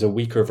respects, it was a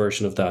weaker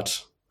version of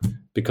that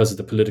because of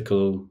the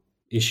political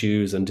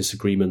issues and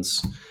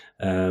disagreements,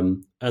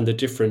 and the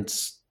different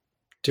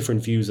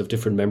views of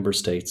different member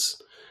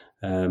states.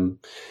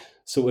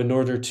 So in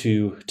order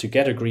to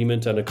get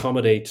agreement and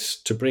accommodate,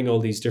 to bring all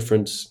these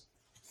different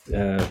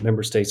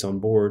member states on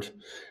board,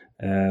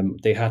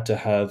 they had to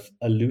have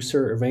a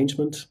looser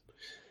arrangement,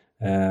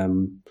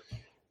 and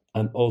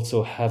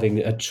also having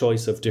a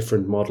choice of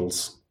different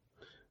models.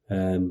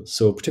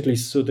 So particularly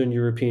Southern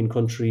European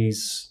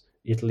countries,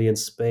 Italy and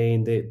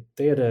Spain,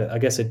 they had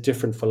a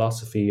different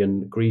philosophy,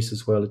 and Greece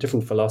as well, a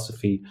different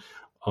philosophy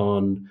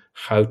on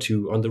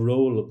on the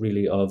role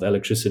really of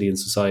electricity in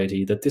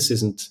society, that this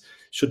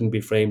shouldn't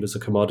be framed as a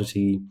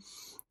commodity,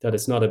 that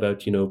it's not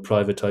about,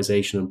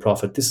 privatization and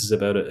profit. This is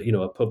about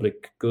a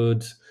public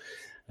good,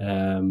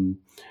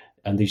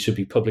 and these should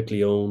be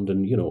publicly owned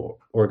and,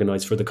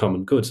 organized for the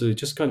common good. So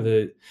just kind of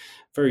a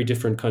very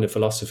different kind of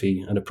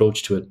philosophy and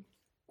approach to it.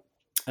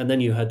 And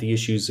then you had the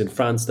issues in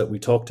France that we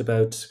talked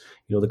about,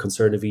 the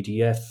concern of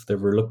EDF, their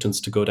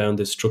reluctance to go down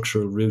this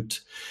structural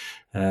route.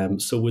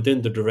 So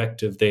within the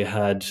directive, they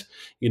had,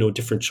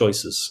 different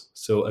choices.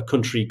 So a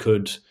country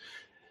could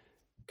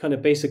kind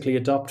of basically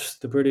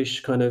adopt the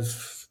British kind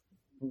of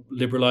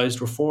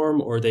liberalized reform,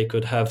 or they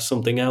could have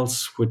something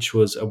else, which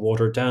was a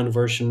watered down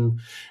version.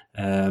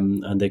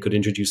 And they could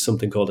introduce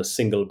something called a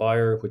single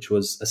buyer, which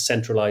was a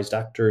centralized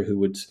actor who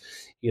would,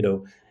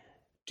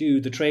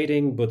 do the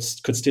trading, but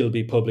could still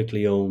be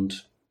publicly owned,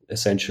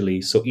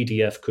 essentially. So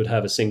EDF could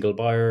have a single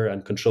buyer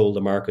and control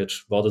the market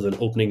rather than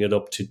opening it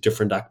up to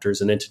different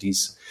actors and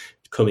entities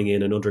coming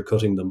in and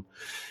undercutting them.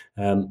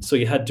 So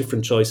you had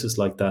different choices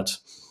like that.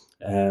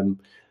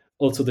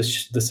 Also,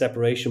 the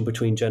separation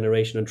between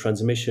generation and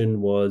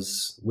transmission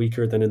was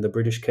weaker than in the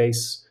British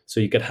case. So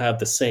you could have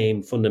the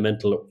same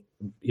fundamental,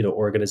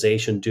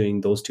 organization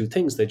doing those two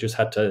things. They just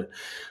had to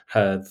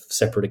have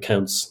separate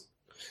accounts.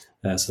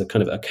 So the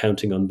kind of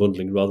accounting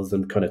unbundling rather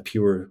than kind of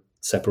pure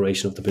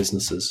separation of the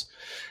businesses.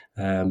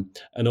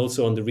 And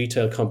also on the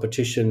retail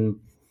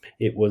competition,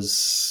 it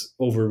was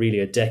over really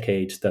a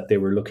decade that they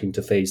were looking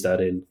to phase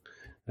that in.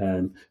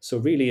 So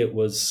really it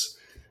was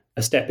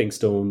a stepping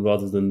stone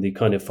rather than the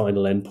kind of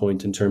final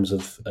endpoint in terms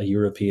of a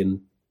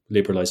European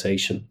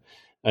liberalisation.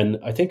 And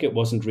I think it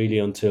wasn't really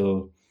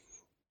until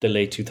the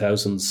late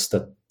 2000s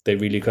that they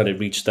really kind of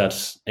reached that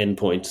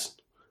endpoint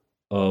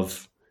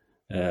of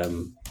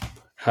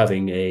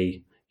having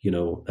a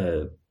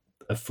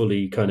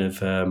fully kind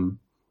of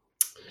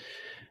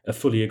a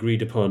fully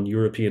agreed upon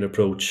European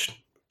approach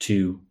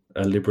to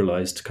a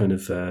liberalized kind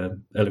of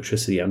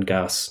electricity and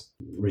gas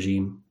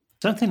regime.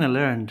 Something I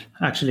learned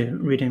actually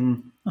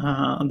reading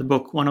the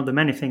book, one of the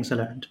many things I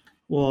learned,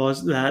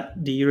 was that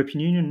the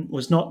European Union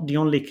was not the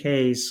only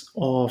case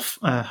of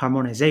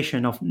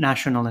harmonization of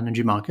national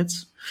energy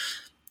markets.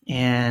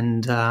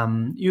 And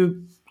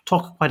you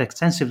talk quite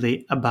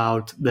extensively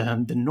about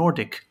the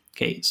Nordic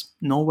case,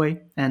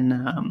 Norway and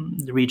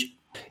the region.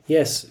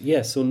 Yes.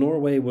 So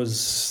Norway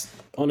was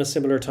on a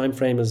similar time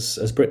frame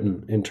as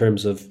Britain in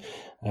terms of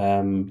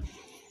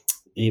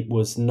it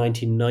was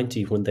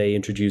 1990 when they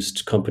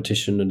introduced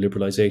competition and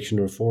liberalisation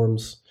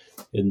reforms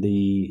in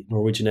the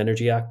Norwegian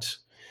Energy Act.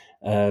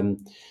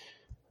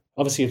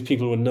 Obviously, as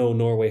people would know,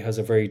 Norway has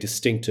a very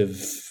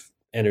distinctive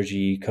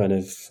energy kind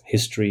of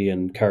history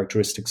and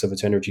characteristics of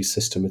its energy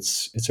system.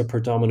 It's a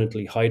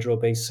predominantly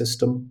hydro-based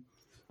system.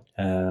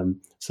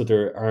 So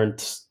there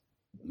aren't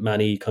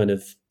many kind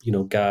of,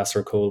 gas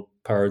or coal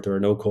powered. There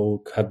are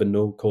have been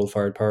no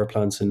coal-fired power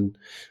plants in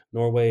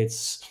Norway.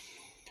 It's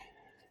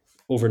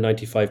over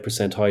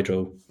 95%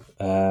 hydro.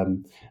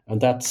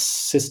 And that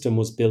system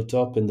was built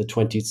up in the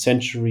 20th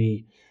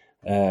century,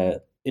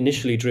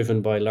 initially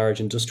driven by large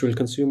industrial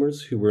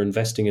consumers who were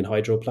investing in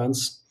hydro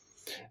plants.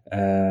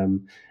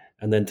 And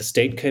then the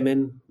state came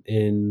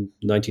in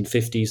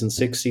 1950s and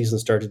 60s and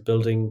started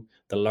building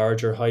the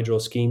larger hydro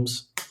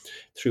schemes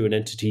through an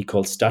entity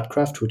called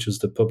Statkraft, which was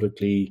the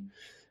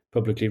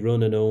publicly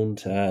run and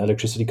owned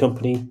electricity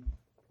company.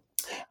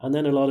 And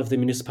then a lot of the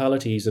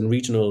municipalities and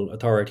regional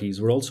authorities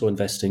were also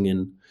investing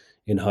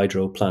in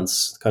hydro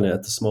plants, kind of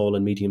at the small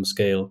and medium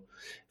scale,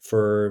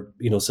 for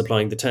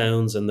supplying the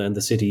towns and then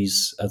the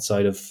cities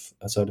outside of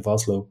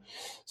Oslo.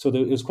 So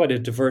it was quite a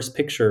diverse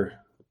picture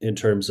in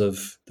terms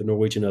of the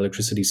Norwegian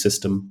electricity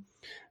system.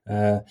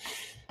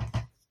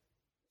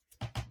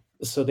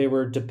 So they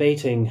were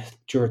debating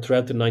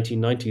throughout the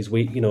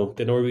 1990s.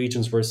 The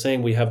Norwegians were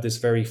saying we have this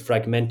very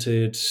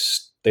fragmented.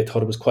 They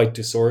thought it was quite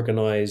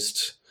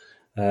disorganized,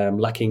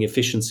 lacking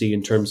efficiency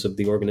in terms of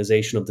the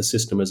organization of the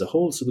system as a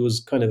whole. So there was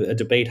kind of a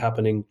debate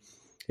happening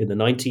in the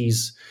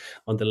 90s.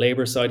 On the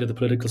Labour side of the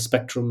political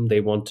spectrum, they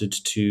wanted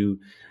to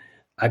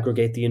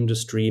aggregate the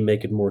industry,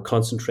 make it more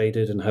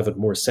concentrated and have it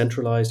more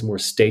centralized, more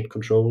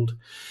state-controlled.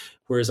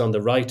 Whereas on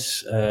the right,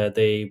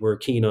 they were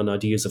keen on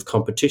ideas of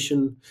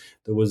competition.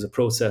 There was a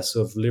process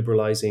of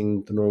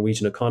liberalizing the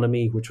Norwegian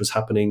economy, which was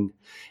happening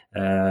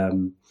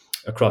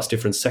across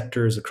different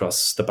sectors,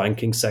 across the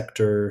banking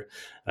sector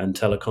and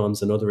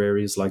telecoms and other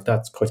areas like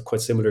that,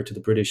 quite similar to the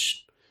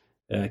British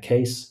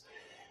case.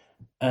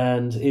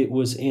 And it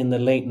was in the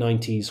late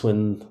 90s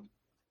when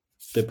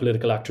the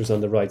political actors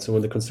on the right, so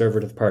when the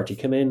Conservative Party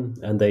came in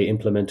and they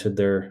implemented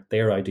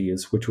their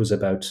ideas, which was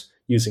about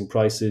using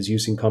prices,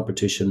 using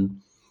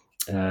competition,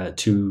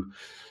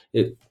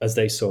 as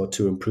they saw,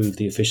 to improve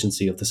the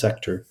efficiency of the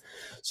sector.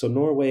 So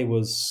Norway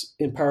was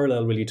in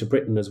parallel really to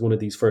Britain as one of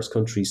these first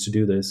countries to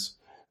do this.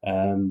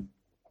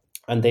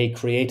 And they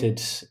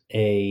created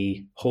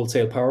a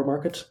wholesale power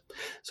market.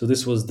 So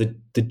this was the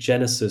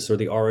genesis or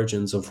the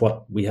origins of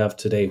what we have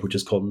today, which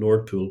is called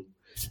Nord Pool,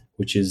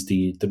 which is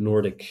the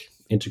Nordic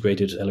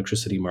integrated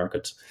electricity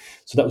market.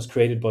 So that was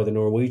created by the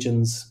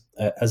Norwegians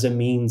as a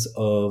means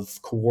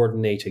of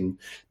coordinating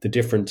the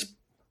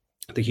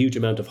huge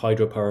amount of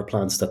hydropower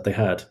plants that they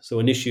had. So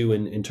an issue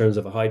in terms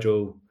of a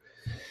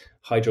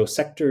hydro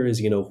sector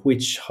is,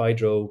 which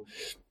hydro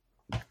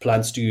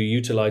plants do you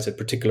utilize at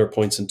particular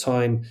points in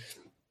time,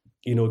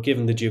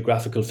 given the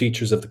geographical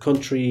features of the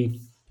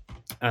country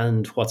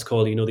and what's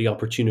called, the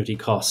opportunity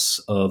costs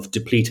of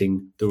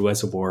depleting the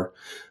reservoir.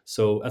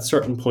 So at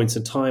certain points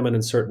in time and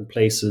in certain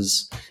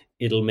places,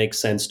 it'll make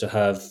sense to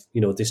have,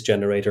 this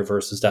generator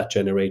versus that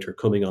generator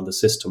coming on the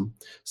system.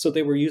 So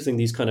they were using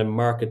these kind of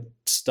market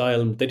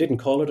style. They didn't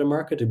call it a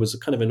market. It was a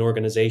kind of an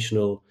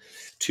organizational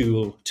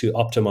tool to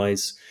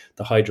optimize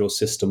the hydro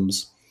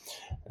systems.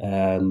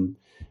 And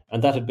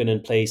that had been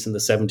in place in the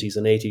 70s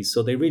and 80s.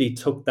 So they really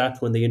took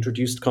that when they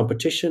introduced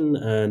competition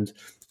and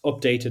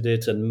updated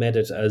it and made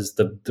it as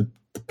the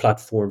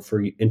platform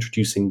for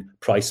introducing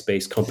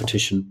price-based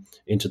competition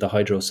into the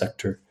hydro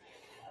sector.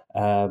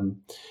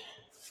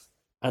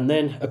 And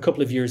then a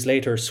couple of years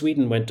later,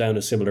 Sweden went down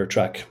a similar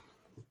track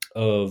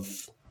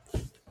of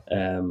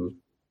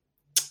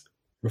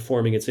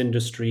reforming its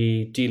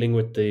industry, dealing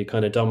with the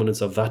kind of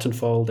dominance of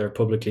Vattenfall, their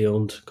publicly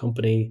owned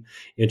company,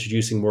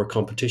 introducing more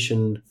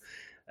competition.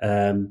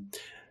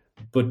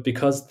 But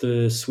because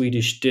the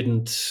Swedish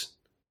didn't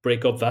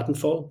break up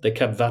Vattenfall, they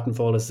kept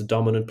Vattenfall as the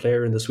dominant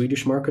player in the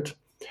Swedish market.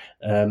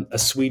 A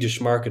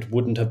Swedish market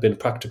wouldn't have been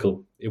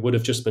practical. It would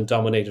have just been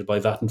dominated by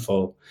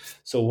Vattenfall.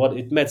 So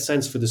it made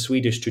sense for the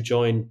Swedish to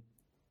join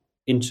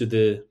into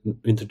the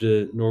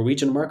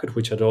Norwegian market,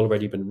 which had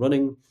already been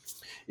running.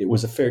 It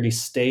was a fairly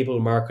stable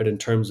market in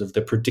terms of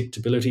the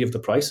predictability of the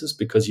prices,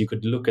 because you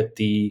could look at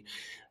the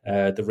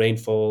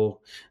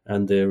rainfall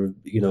and the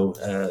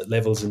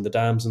levels in the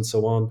dams and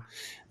so on.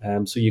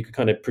 So you could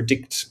kind of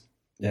predict,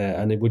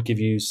 and it would give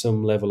you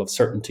some level of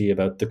certainty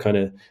about the kind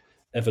of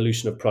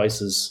evolution of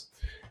prices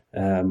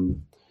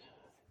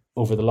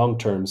over the long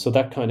term. So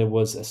that kind of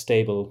was a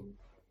stable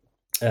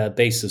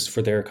basis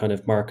for their kind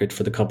of market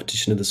for the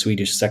competition in the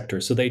Swedish sector.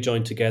 So they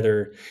joined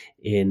together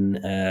in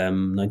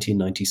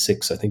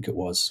 1996, I think it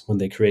was, when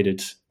they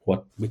created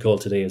what we call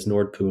today as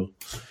Nord Pool.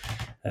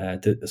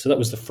 So that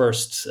was the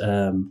first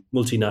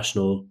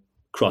multinational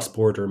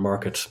cross-border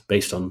market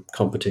based on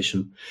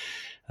competition.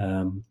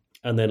 And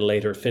then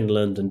later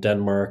Finland and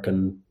Denmark,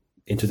 and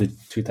into the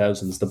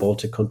 2000s, the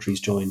Baltic countries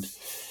joined.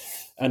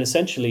 And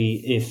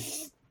essentially,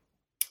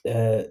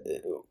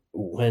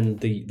 when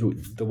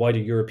the wider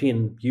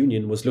European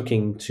Union was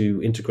looking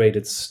to integrate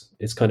its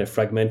kind of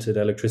fragmented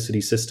electricity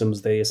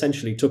systems, they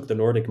essentially took the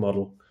Nordic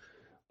model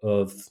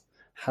of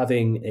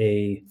having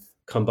a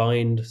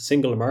combined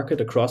single market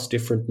across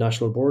different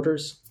national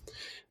borders,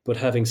 but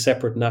having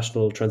separate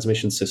national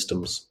transmission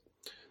systems.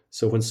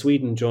 So when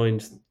Sweden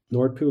joined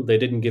Nord Pool, they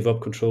didn't give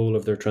up control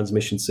of their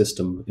transmission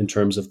system in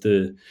terms of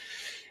the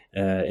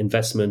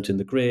investment in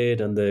the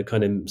grid and the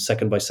kind of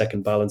second by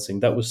second balancing.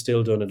 That was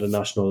still done at a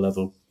national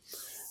level.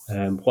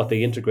 What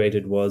they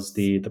integrated was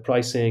the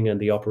pricing and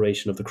the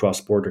operation of the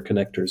cross-border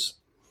connectors.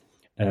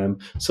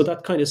 So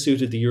that kind of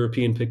suited the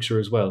European picture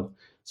as well.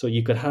 So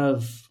you could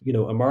have,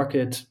 a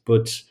market,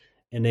 but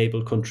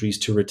enable countries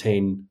to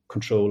retain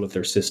control of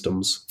their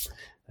systems,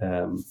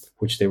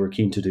 which they were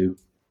keen to do.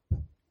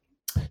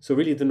 So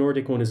really, the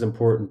Nordic one is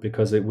important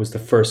because it was the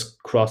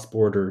first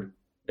cross-border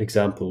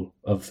example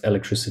of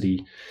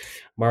electricity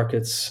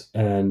markets,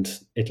 and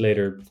it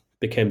later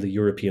became the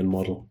European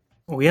model.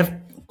 We have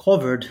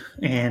covered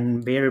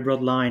in very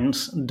broad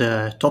lines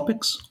the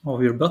topics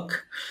of your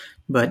book,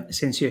 but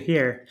since you're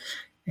here,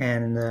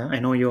 and I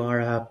know you are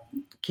a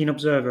keen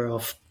observer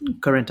of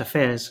current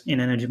affairs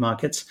in energy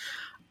markets,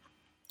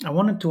 I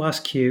wanted to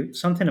ask you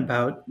something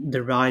about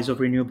the rise of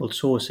renewable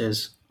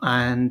sources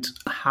and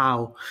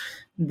how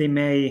they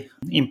may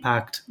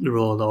impact the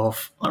role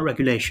of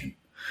regulation.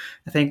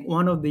 I think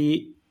one of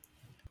the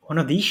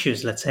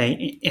issues, let's say,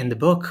 in the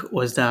book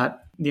was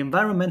that the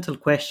environmental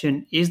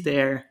question is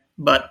there,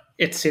 but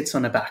it sits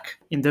on the back.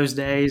 In those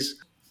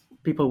days,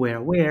 people were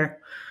aware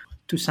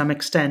to some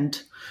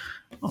extent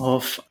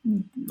of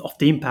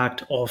the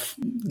impact of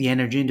the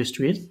energy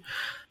industry,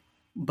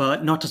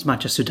 but not as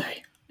much as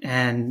today.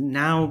 And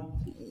now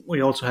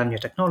we also have new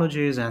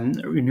technologies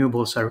and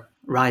renewables are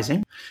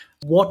rising.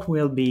 What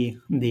will be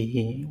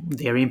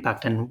their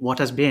impact and what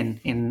has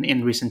been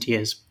in recent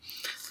years?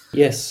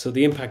 Yes, so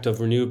the impact of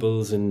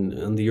renewables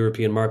in the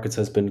European markets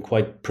has been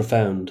quite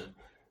profound.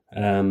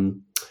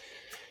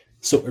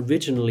 So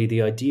originally,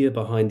 the idea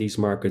behind these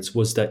markets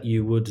was that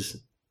you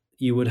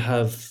would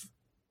have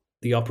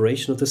the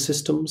operation of the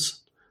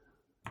systems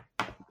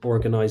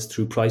organized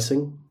through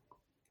pricing.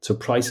 So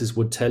prices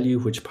would tell you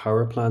which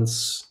power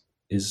plants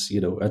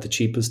are the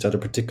cheapest at a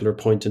particular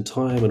point in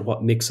time, and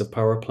what mix of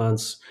power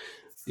plants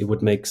it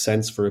would make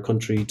sense for a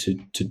country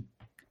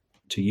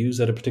to use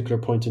at a particular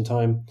point in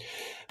time.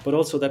 But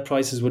also that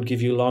prices would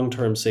give you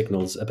long-term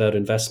signals about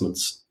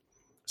investments.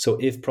 So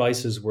if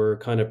prices were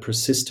kind of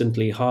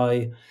persistently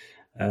high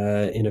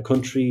in a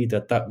country,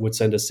 that would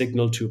send a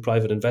signal to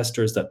private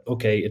investors that,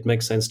 okay, it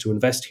makes sense to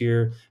invest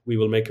here, we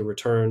will make a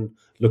return,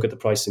 look at the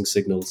pricing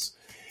signals.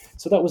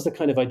 So that was the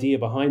kind of idea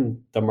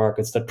behind the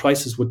markets, that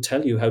prices would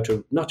tell you how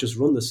to not just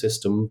run the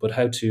system, but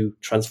how to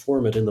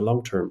transform it in the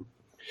long term.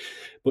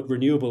 But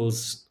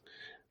renewables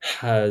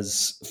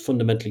has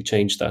fundamentally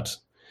changed that.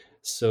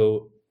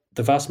 So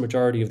the vast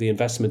majority of the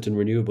investment in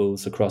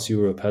renewables across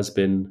Europe has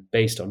been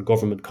based on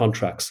government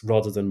contracts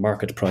rather than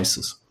market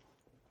prices.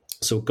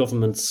 So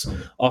governments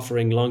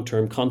offering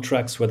long-term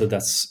contracts, whether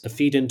that's a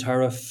feed-in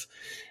tariff,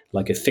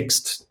 like a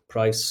fixed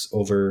price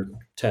over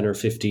 10 or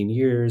 15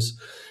 years,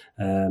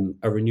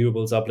 a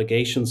renewables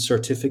obligation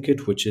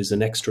certificate, which is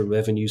an extra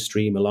revenue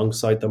stream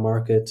alongside the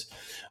market,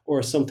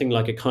 or something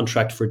like a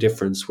contract for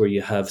difference where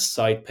you have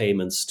side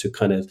payments to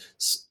kind of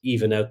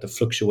even out the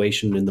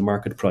fluctuation in the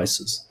market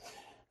prices.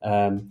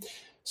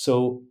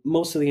 So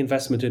most of the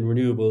investment in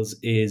renewables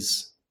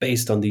is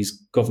based on these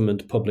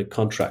government public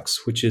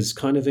contracts, which is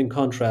kind of in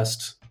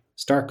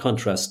stark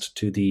contrast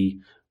to the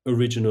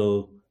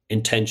original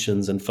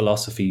intentions and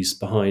philosophies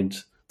behind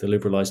the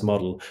liberalized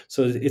model.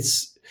 So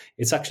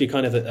it's actually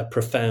kind of a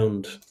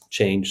profound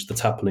change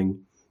that's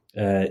happening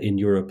in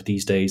Europe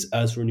these days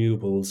as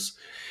renewables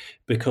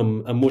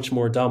become a much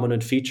more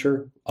dominant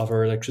feature of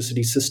our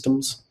electricity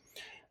systems.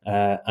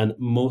 And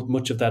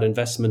much of that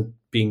investment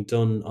being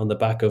done on the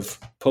back of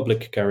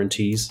public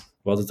guarantees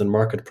rather than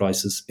market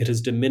prices, it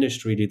has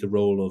diminished really the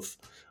role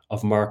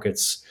of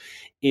markets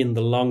in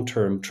the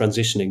long-term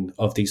transitioning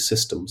of these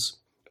systems.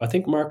 I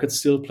think markets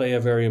still play a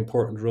very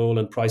important role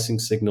in pricing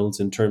signals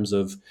in terms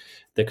of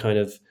the kind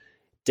of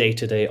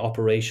day-to-day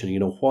operation.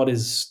 What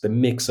is the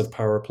mix of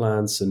power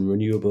plants and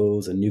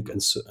renewables and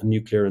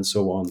nuclear and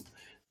so on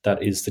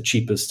that is the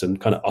cheapest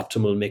and kind of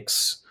optimal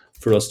mix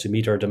for us to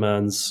meet our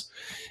demands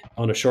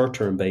on a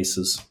short-term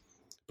basis.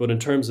 But in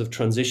terms of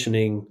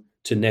transitioning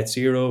to net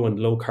zero and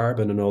low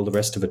carbon and all the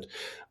rest of it,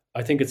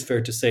 I think it's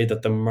fair to say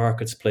that the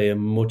markets play a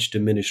much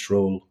diminished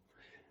role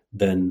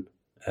than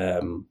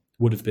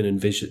would have been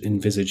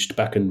envisaged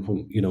back in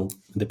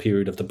the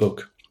period of the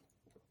book.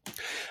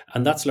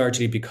 And that's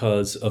largely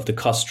because of the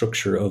cost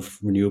structure of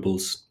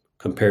renewables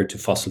compared to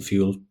fossil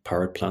fuel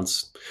powered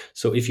plants.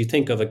 So if you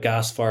think of a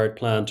gas-fired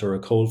plant or a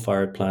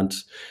coal-fired plant,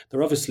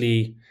 they're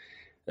obviously,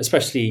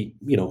 especially,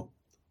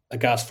 a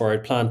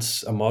gas-fired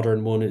plant, a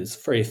modern one, is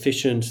very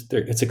efficient.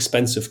 It's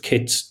expensive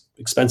kit,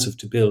 expensive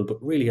to build,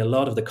 but really a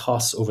lot of the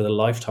costs over the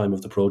lifetime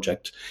of the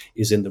project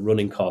is in the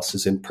running costs,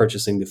 is in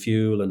purchasing the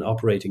fuel and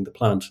operating the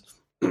plant.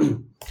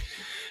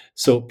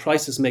 So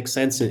prices make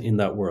sense in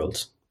that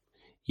world.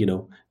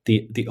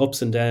 The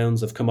ups and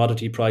downs of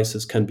commodity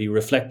prices can be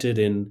reflected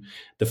in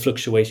the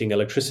fluctuating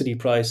electricity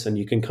price, and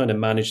you can kind of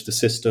manage the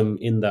system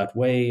in that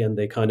way, and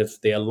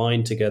they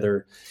align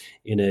together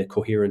in a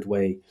coherent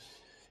way.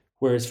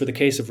 Whereas for the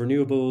case of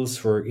renewables,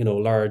 for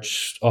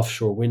large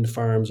offshore wind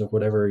farms or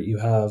whatever you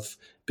have,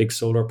 big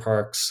solar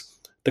parks,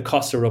 the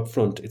costs are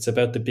upfront. It's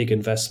about the big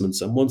investments,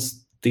 and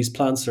once these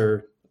plants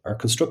are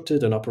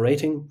constructed and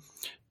operating,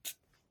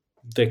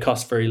 they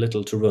cost very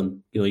little to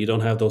run. You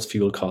don't have those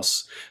fuel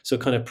costs. So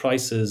kind of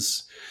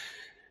prices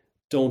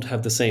don't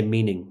have the same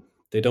meaning.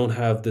 They don't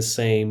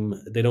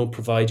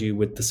provide you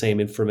with the same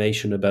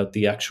information about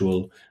the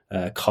actual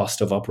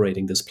cost of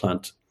operating this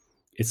plant.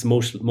 It's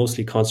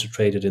mostly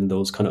concentrated in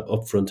those kind of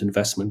upfront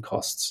investment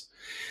costs.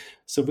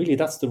 So really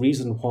that's the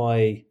reason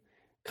why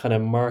kind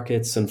of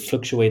markets and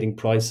fluctuating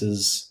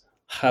prices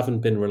haven't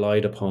been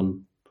relied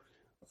upon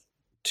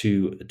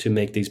to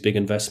make these big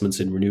investments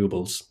in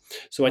renewables.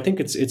 So I think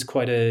it's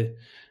quite a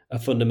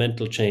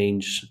fundamental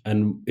change,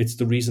 and it's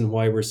the reason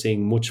why we're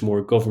seeing much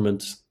more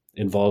government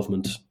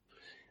involvement.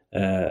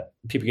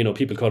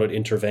 People call it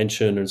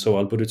intervention and so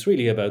on, but it's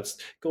really about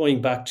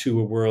going back to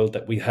a world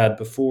that we had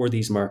before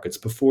these markets,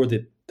 before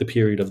the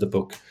period of the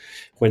book,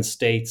 when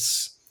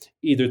states,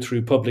 either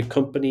through public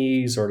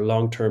companies or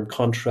long-term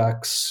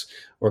contracts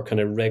or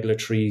kind of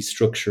regulatory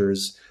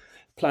structures,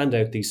 planned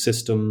out these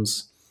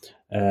systems,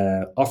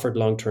 offered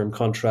long-term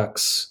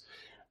contracts,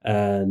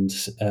 and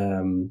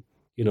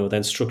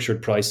then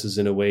structured prices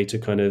in a way to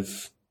kind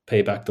of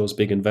pay back those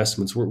big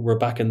investments. We're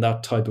back in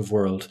that type of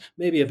world,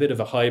 maybe a bit of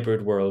a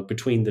hybrid world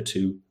between the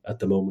two at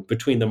the moment,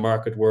 between the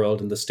market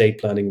world and the state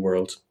planning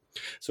world.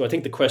 So I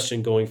think the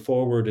question going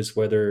forward is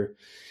whether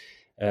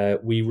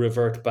we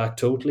revert back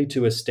totally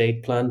to a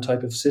state plan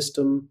type of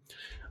system,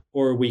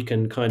 or we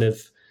can kind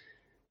of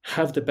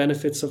have the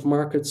benefits of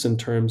markets in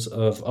terms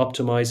of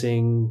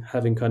optimizing,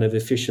 having kind of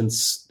efficient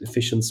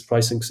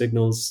pricing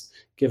signals,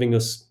 giving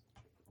us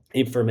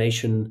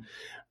information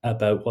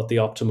about what the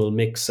optimal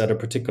mix at a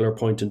particular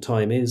point in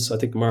time is. I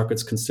think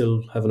markets can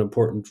still have an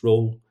important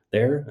role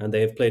there, and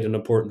they have played an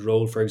important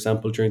role, for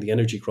example, during the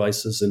energy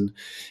crisis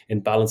in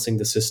balancing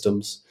the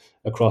systems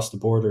across the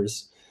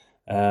borders.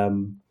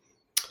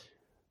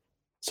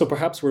 So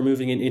perhaps we're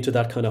moving into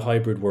that kind of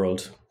hybrid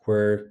world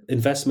where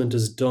investment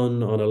is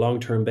done on a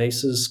long-term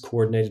basis,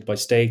 coordinated by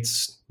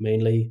states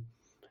mainly,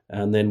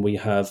 and then we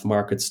have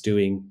markets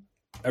doing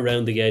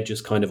around the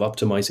edges, kind of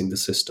optimizing the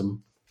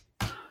system.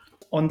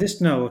 On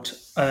this note,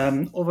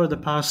 over the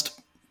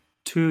past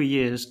 3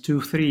 years,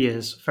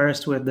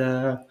 first with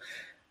the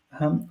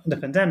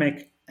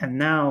pandemic, and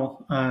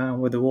now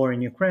with the war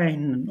in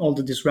Ukraine and all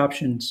the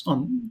disruptions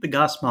on the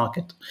gas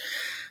market,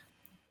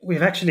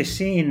 we've actually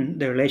seen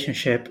the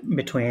relationship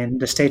between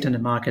the state and the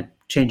market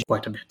change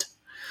quite a bit.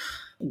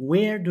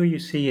 Where do you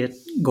see it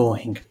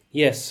going?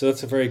 Yes, so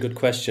that's a very good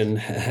question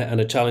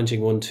and a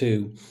challenging one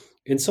too.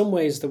 In some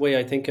ways, the way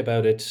I think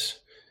about it,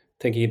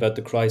 thinking about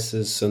the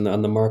crisis and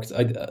the markets,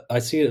 I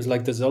see it as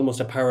like there's almost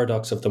a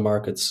paradox of the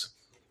markets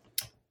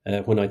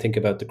when I think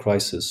about the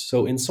crisis.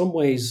 So in some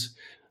ways,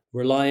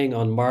 relying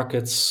on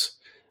markets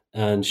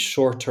and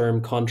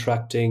short-term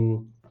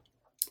contracting,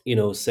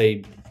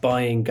 say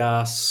buying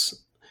gas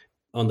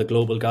on the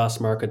global gas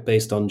market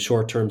based on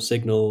short-term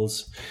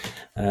signals,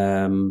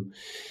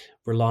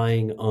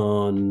 relying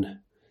on,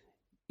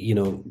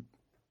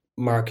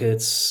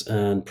 markets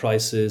and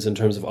prices in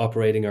terms of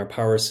operating our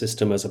power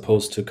system, as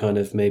opposed to kind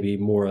of maybe a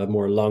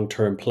more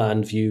long-term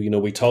plan view.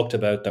 We talked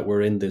about that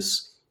we're in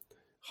this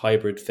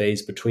hybrid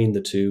phase between the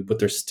two, but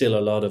there's still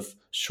a lot of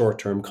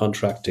short-term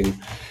contracting.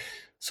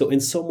 So in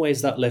some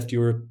ways that left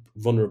Europe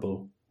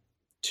vulnerable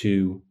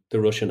to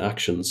the Russian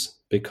actions,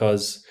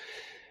 because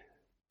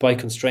by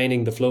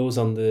constraining the flows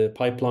on the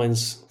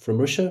pipelines from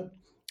Russia,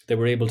 they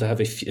were able to have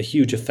a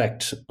huge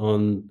effect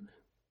on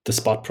the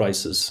spot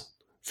prices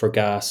for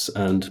gas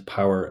and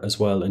power as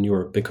well in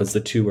Europe, because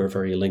the two are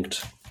very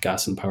linked,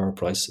 gas and power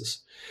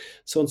prices.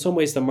 So in some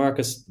ways, the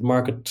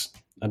market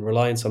and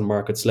reliance on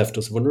markets left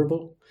us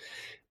vulnerable.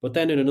 But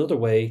then in another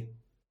way,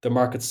 the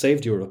market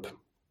saved Europe.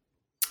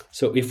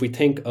 So if we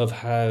think of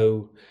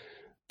how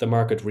the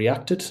market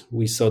reacted,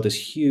 we saw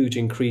this huge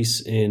increase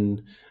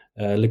in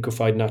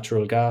liquefied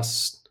natural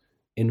gas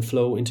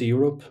inflow into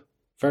Europe,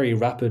 very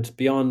rapid,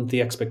 beyond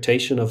the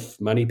expectation of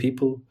many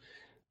people.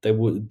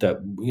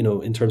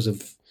 In terms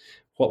of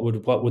what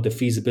would the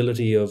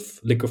feasibility of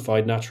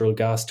liquefied natural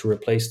gas to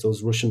replace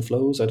those Russian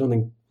flows, I don't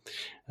think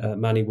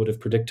many would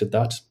have predicted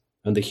that.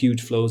 And the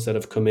huge flows that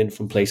have come in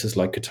from places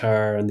like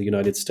Qatar and the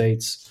United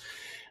States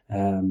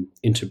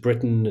into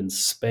Britain and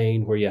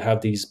Spain, where you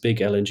have these big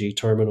LNG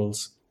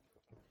terminals.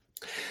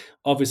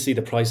 Obviously,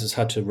 the prices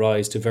had to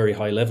rise to very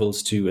high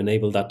levels to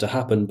enable that to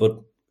happen, but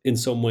in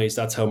some ways,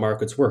 that's how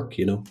markets work.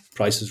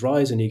 Prices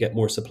rise and you get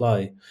more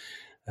supply.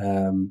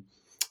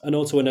 And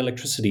also in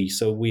electricity.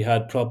 So we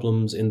had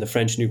problems in the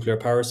French nuclear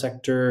power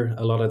sector.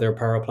 A lot of their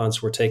power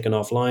plants were taken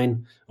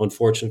offline,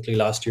 unfortunately,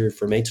 last year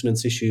for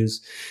maintenance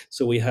issues.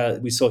 So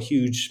we saw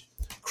huge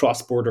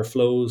cross-border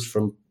flows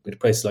from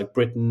places like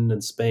Britain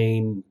and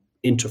Spain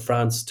into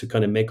France to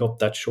kind of make up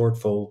that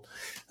shortfall.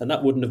 And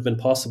that wouldn't have been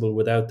possible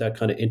without that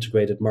kind of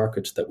integrated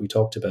market that we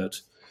talked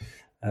about.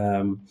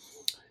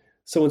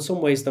 So in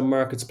some ways, the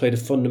markets played a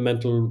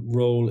fundamental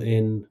role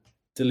in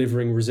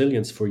delivering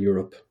resilience for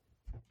Europe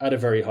at a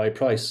very high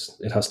price,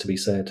 it has to be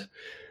said.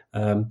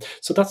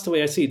 So that's the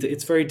way I see it.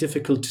 It's very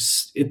difficult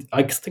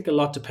I think a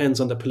lot depends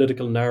on the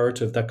political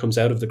narrative that comes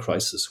out of the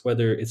crisis,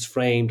 whether it's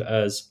framed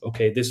as,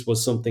 okay, this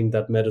was something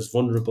that made us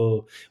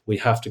vulnerable. We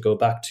have to go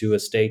back to a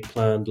state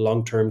planned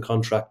long-term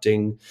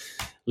contracting,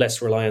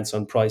 less reliance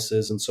on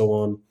prices and so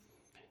on.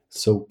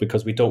 So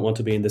because we don't want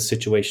to be in this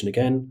situation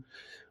again.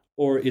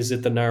 Or is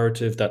it the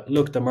narrative that,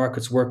 look, the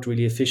markets worked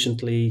really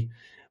efficiently,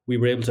 we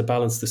were able to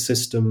balance the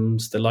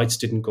systems, the lights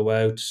didn't go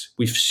out,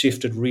 we've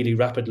shifted really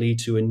rapidly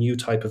to a new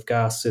type of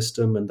gas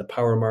system and the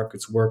power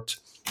markets worked.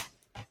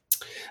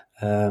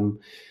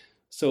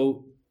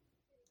 So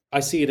I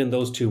see it in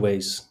those two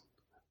ways.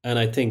 And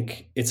I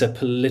think it's a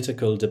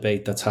political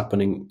debate that's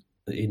happening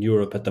in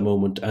Europe at the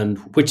moment, and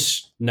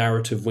which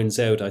narrative wins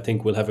out, I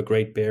think, will have a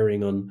great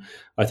bearing on,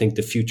 I think,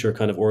 the future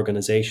kind of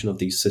organization of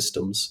these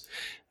systems.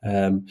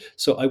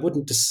 So I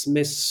wouldn't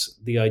dismiss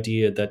the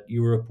idea that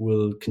Europe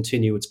will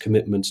continue its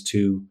commitment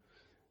to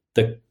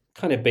the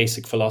kind of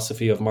basic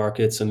philosophy of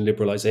markets and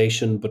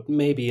liberalisation, but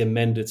maybe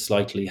amend it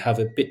slightly, have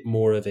a bit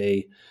more of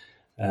a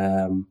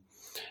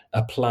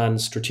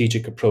planned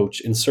strategic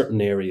approach in certain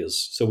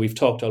areas. So we've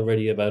talked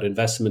already about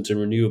investment in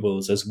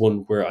renewables as one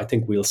where I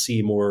think we'll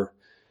see more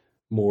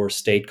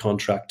state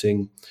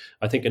contracting.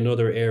 I think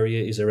another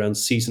area is around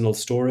seasonal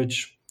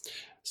storage.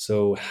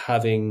 So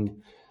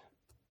having,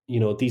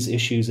 these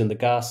issues in the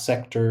gas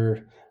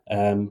sector,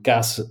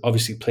 gas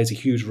obviously plays a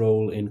huge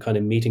role in kind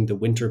of meeting the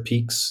winter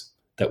peaks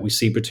that we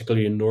see,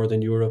 particularly in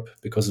Northern Europe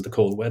because of the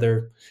cold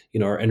weather.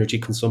 Our energy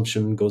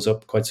consumption goes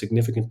up quite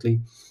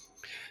significantly.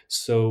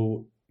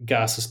 So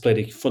gas has played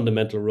a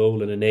fundamental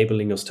role in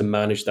enabling us to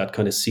manage that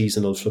kind of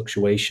seasonal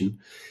fluctuation.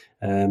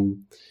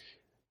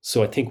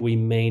 So I think we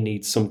may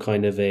need some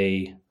kind of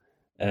a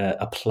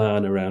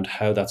plan around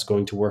how that's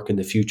going to work in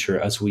the future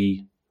as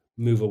we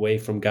move away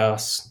from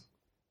gas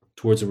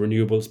towards a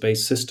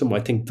renewables-based system.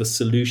 I think the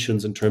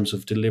solutions in terms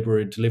of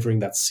delivering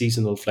that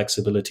seasonal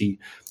flexibility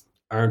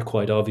aren't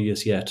quite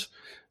obvious yet.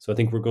 So I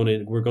think we're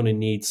going to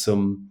need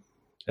some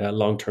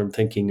long-term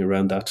thinking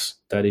around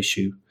that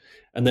issue.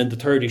 And then the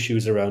third issue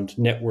is around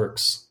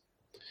networks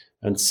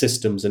and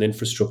systems and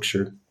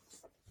infrastructure.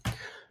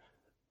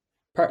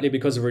 Partly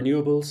because of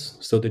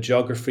renewables. So the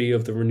geography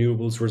of the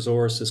renewables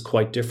resource is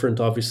quite different,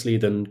 obviously,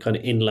 than kind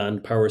of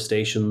inland power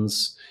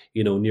stations,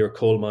 near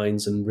coal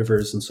mines and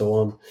rivers and so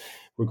on.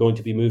 We're going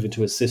to be moving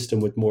to a system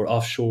with more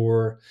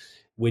offshore,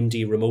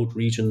 windy, remote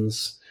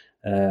regions,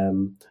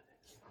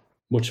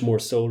 much more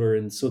solar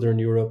in Southern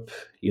Europe.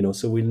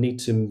 So we'll need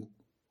to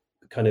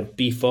kind of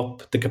beef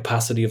up the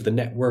capacity of the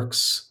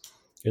networks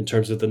in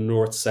terms of the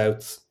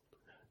north-south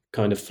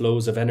kind of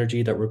flows of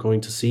energy that we're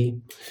going to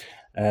see.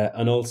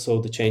 And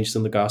also the changes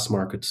in the gas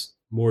markets,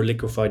 more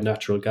liquefied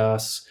natural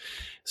gas.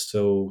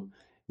 So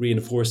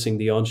reinforcing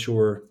the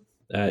onshore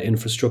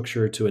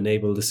infrastructure to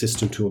enable the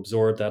system to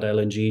absorb that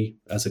LNG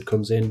as it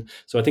comes in.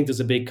 So I think there's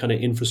a big kind of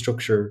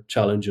infrastructure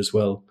challenge as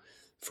well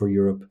for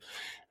Europe.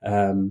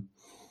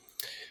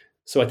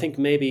 So I think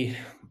maybe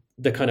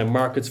the kind of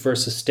markets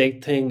versus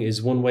state thing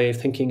is one way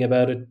of thinking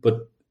about it,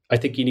 but I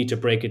think you need to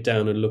break it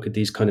down and look at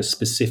these kind of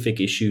specific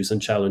issues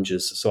and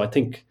challenges. So I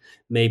think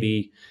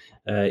maybe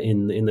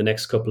in the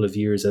next couple of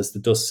years, as the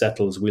dust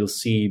settles, we'll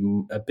see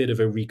a bit of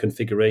a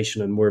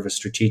reconfiguration and more of a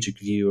strategic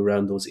view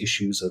around those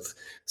issues of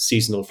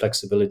seasonal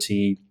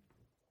flexibility,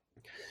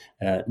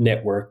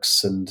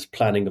 networks and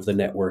planning of the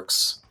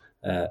networks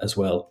as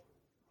well.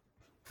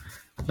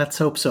 Let's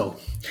hope so.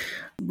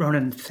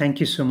 Ronan, thank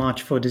you so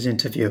much for this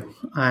interview,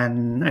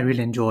 and I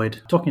really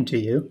enjoyed talking to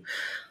you.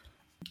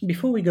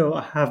 Before we go,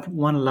 I have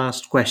one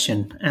last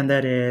question, and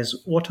that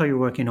is, what are you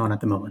working on at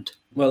the moment?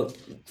 Well,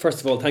 first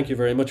of all, thank you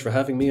very much for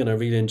having me, and I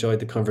really enjoyed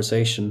the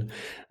conversation.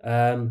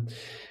 I'm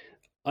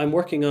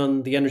working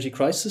on the energy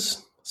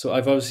crisis, so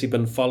I've obviously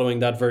been following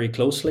that very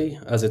closely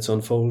as it's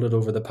unfolded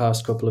over the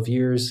past couple of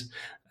years.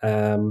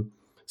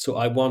 So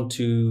I want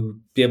to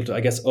be able to,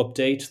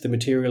 update the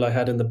material I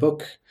had in the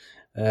book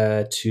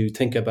to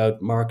think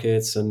about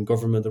markets and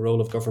government, the role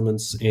of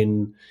governments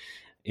in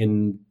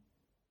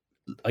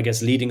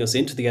leading us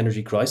into the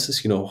energy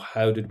crisis.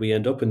 How did we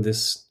end up in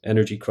this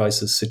energy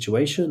crisis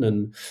situation,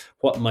 and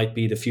what might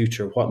be the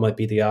future? What might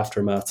be the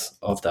aftermath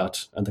of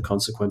that and the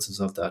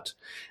consequences of that?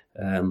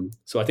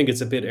 So I think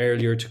it's a bit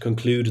earlier to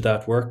conclude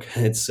that work.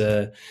 It's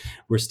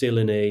we're still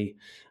in a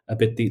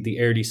bit the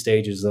early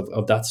stages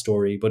of that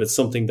story, but it's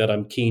something that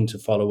I'm keen to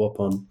follow up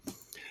on.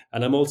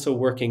 And I'm also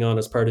working on,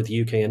 as part of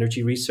the UK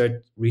Energy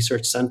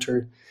Research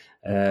Centre,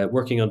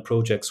 working on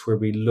projects where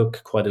we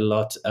look quite a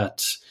lot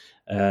at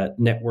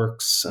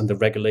networks and the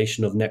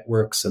regulation of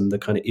networks and the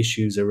kind of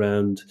issues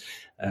around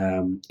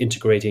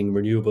integrating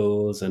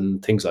renewables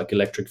and things like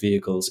electric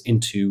vehicles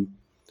into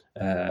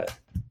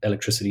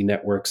electricity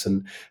networks,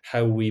 and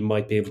how we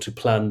might be able to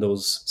plan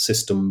those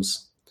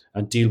systems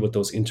and deal with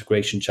those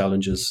integration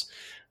challenges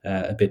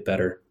a bit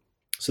better.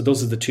 So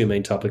those are the two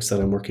main topics that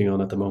I'm working on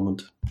at the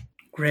moment.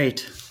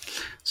 Great.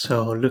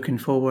 So looking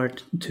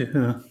forward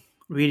to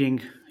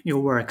reading your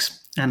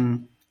works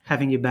and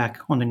having you back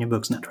on the New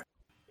Books Network.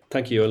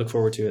 Thank you. I look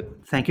forward to it.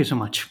 Thank you so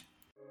much.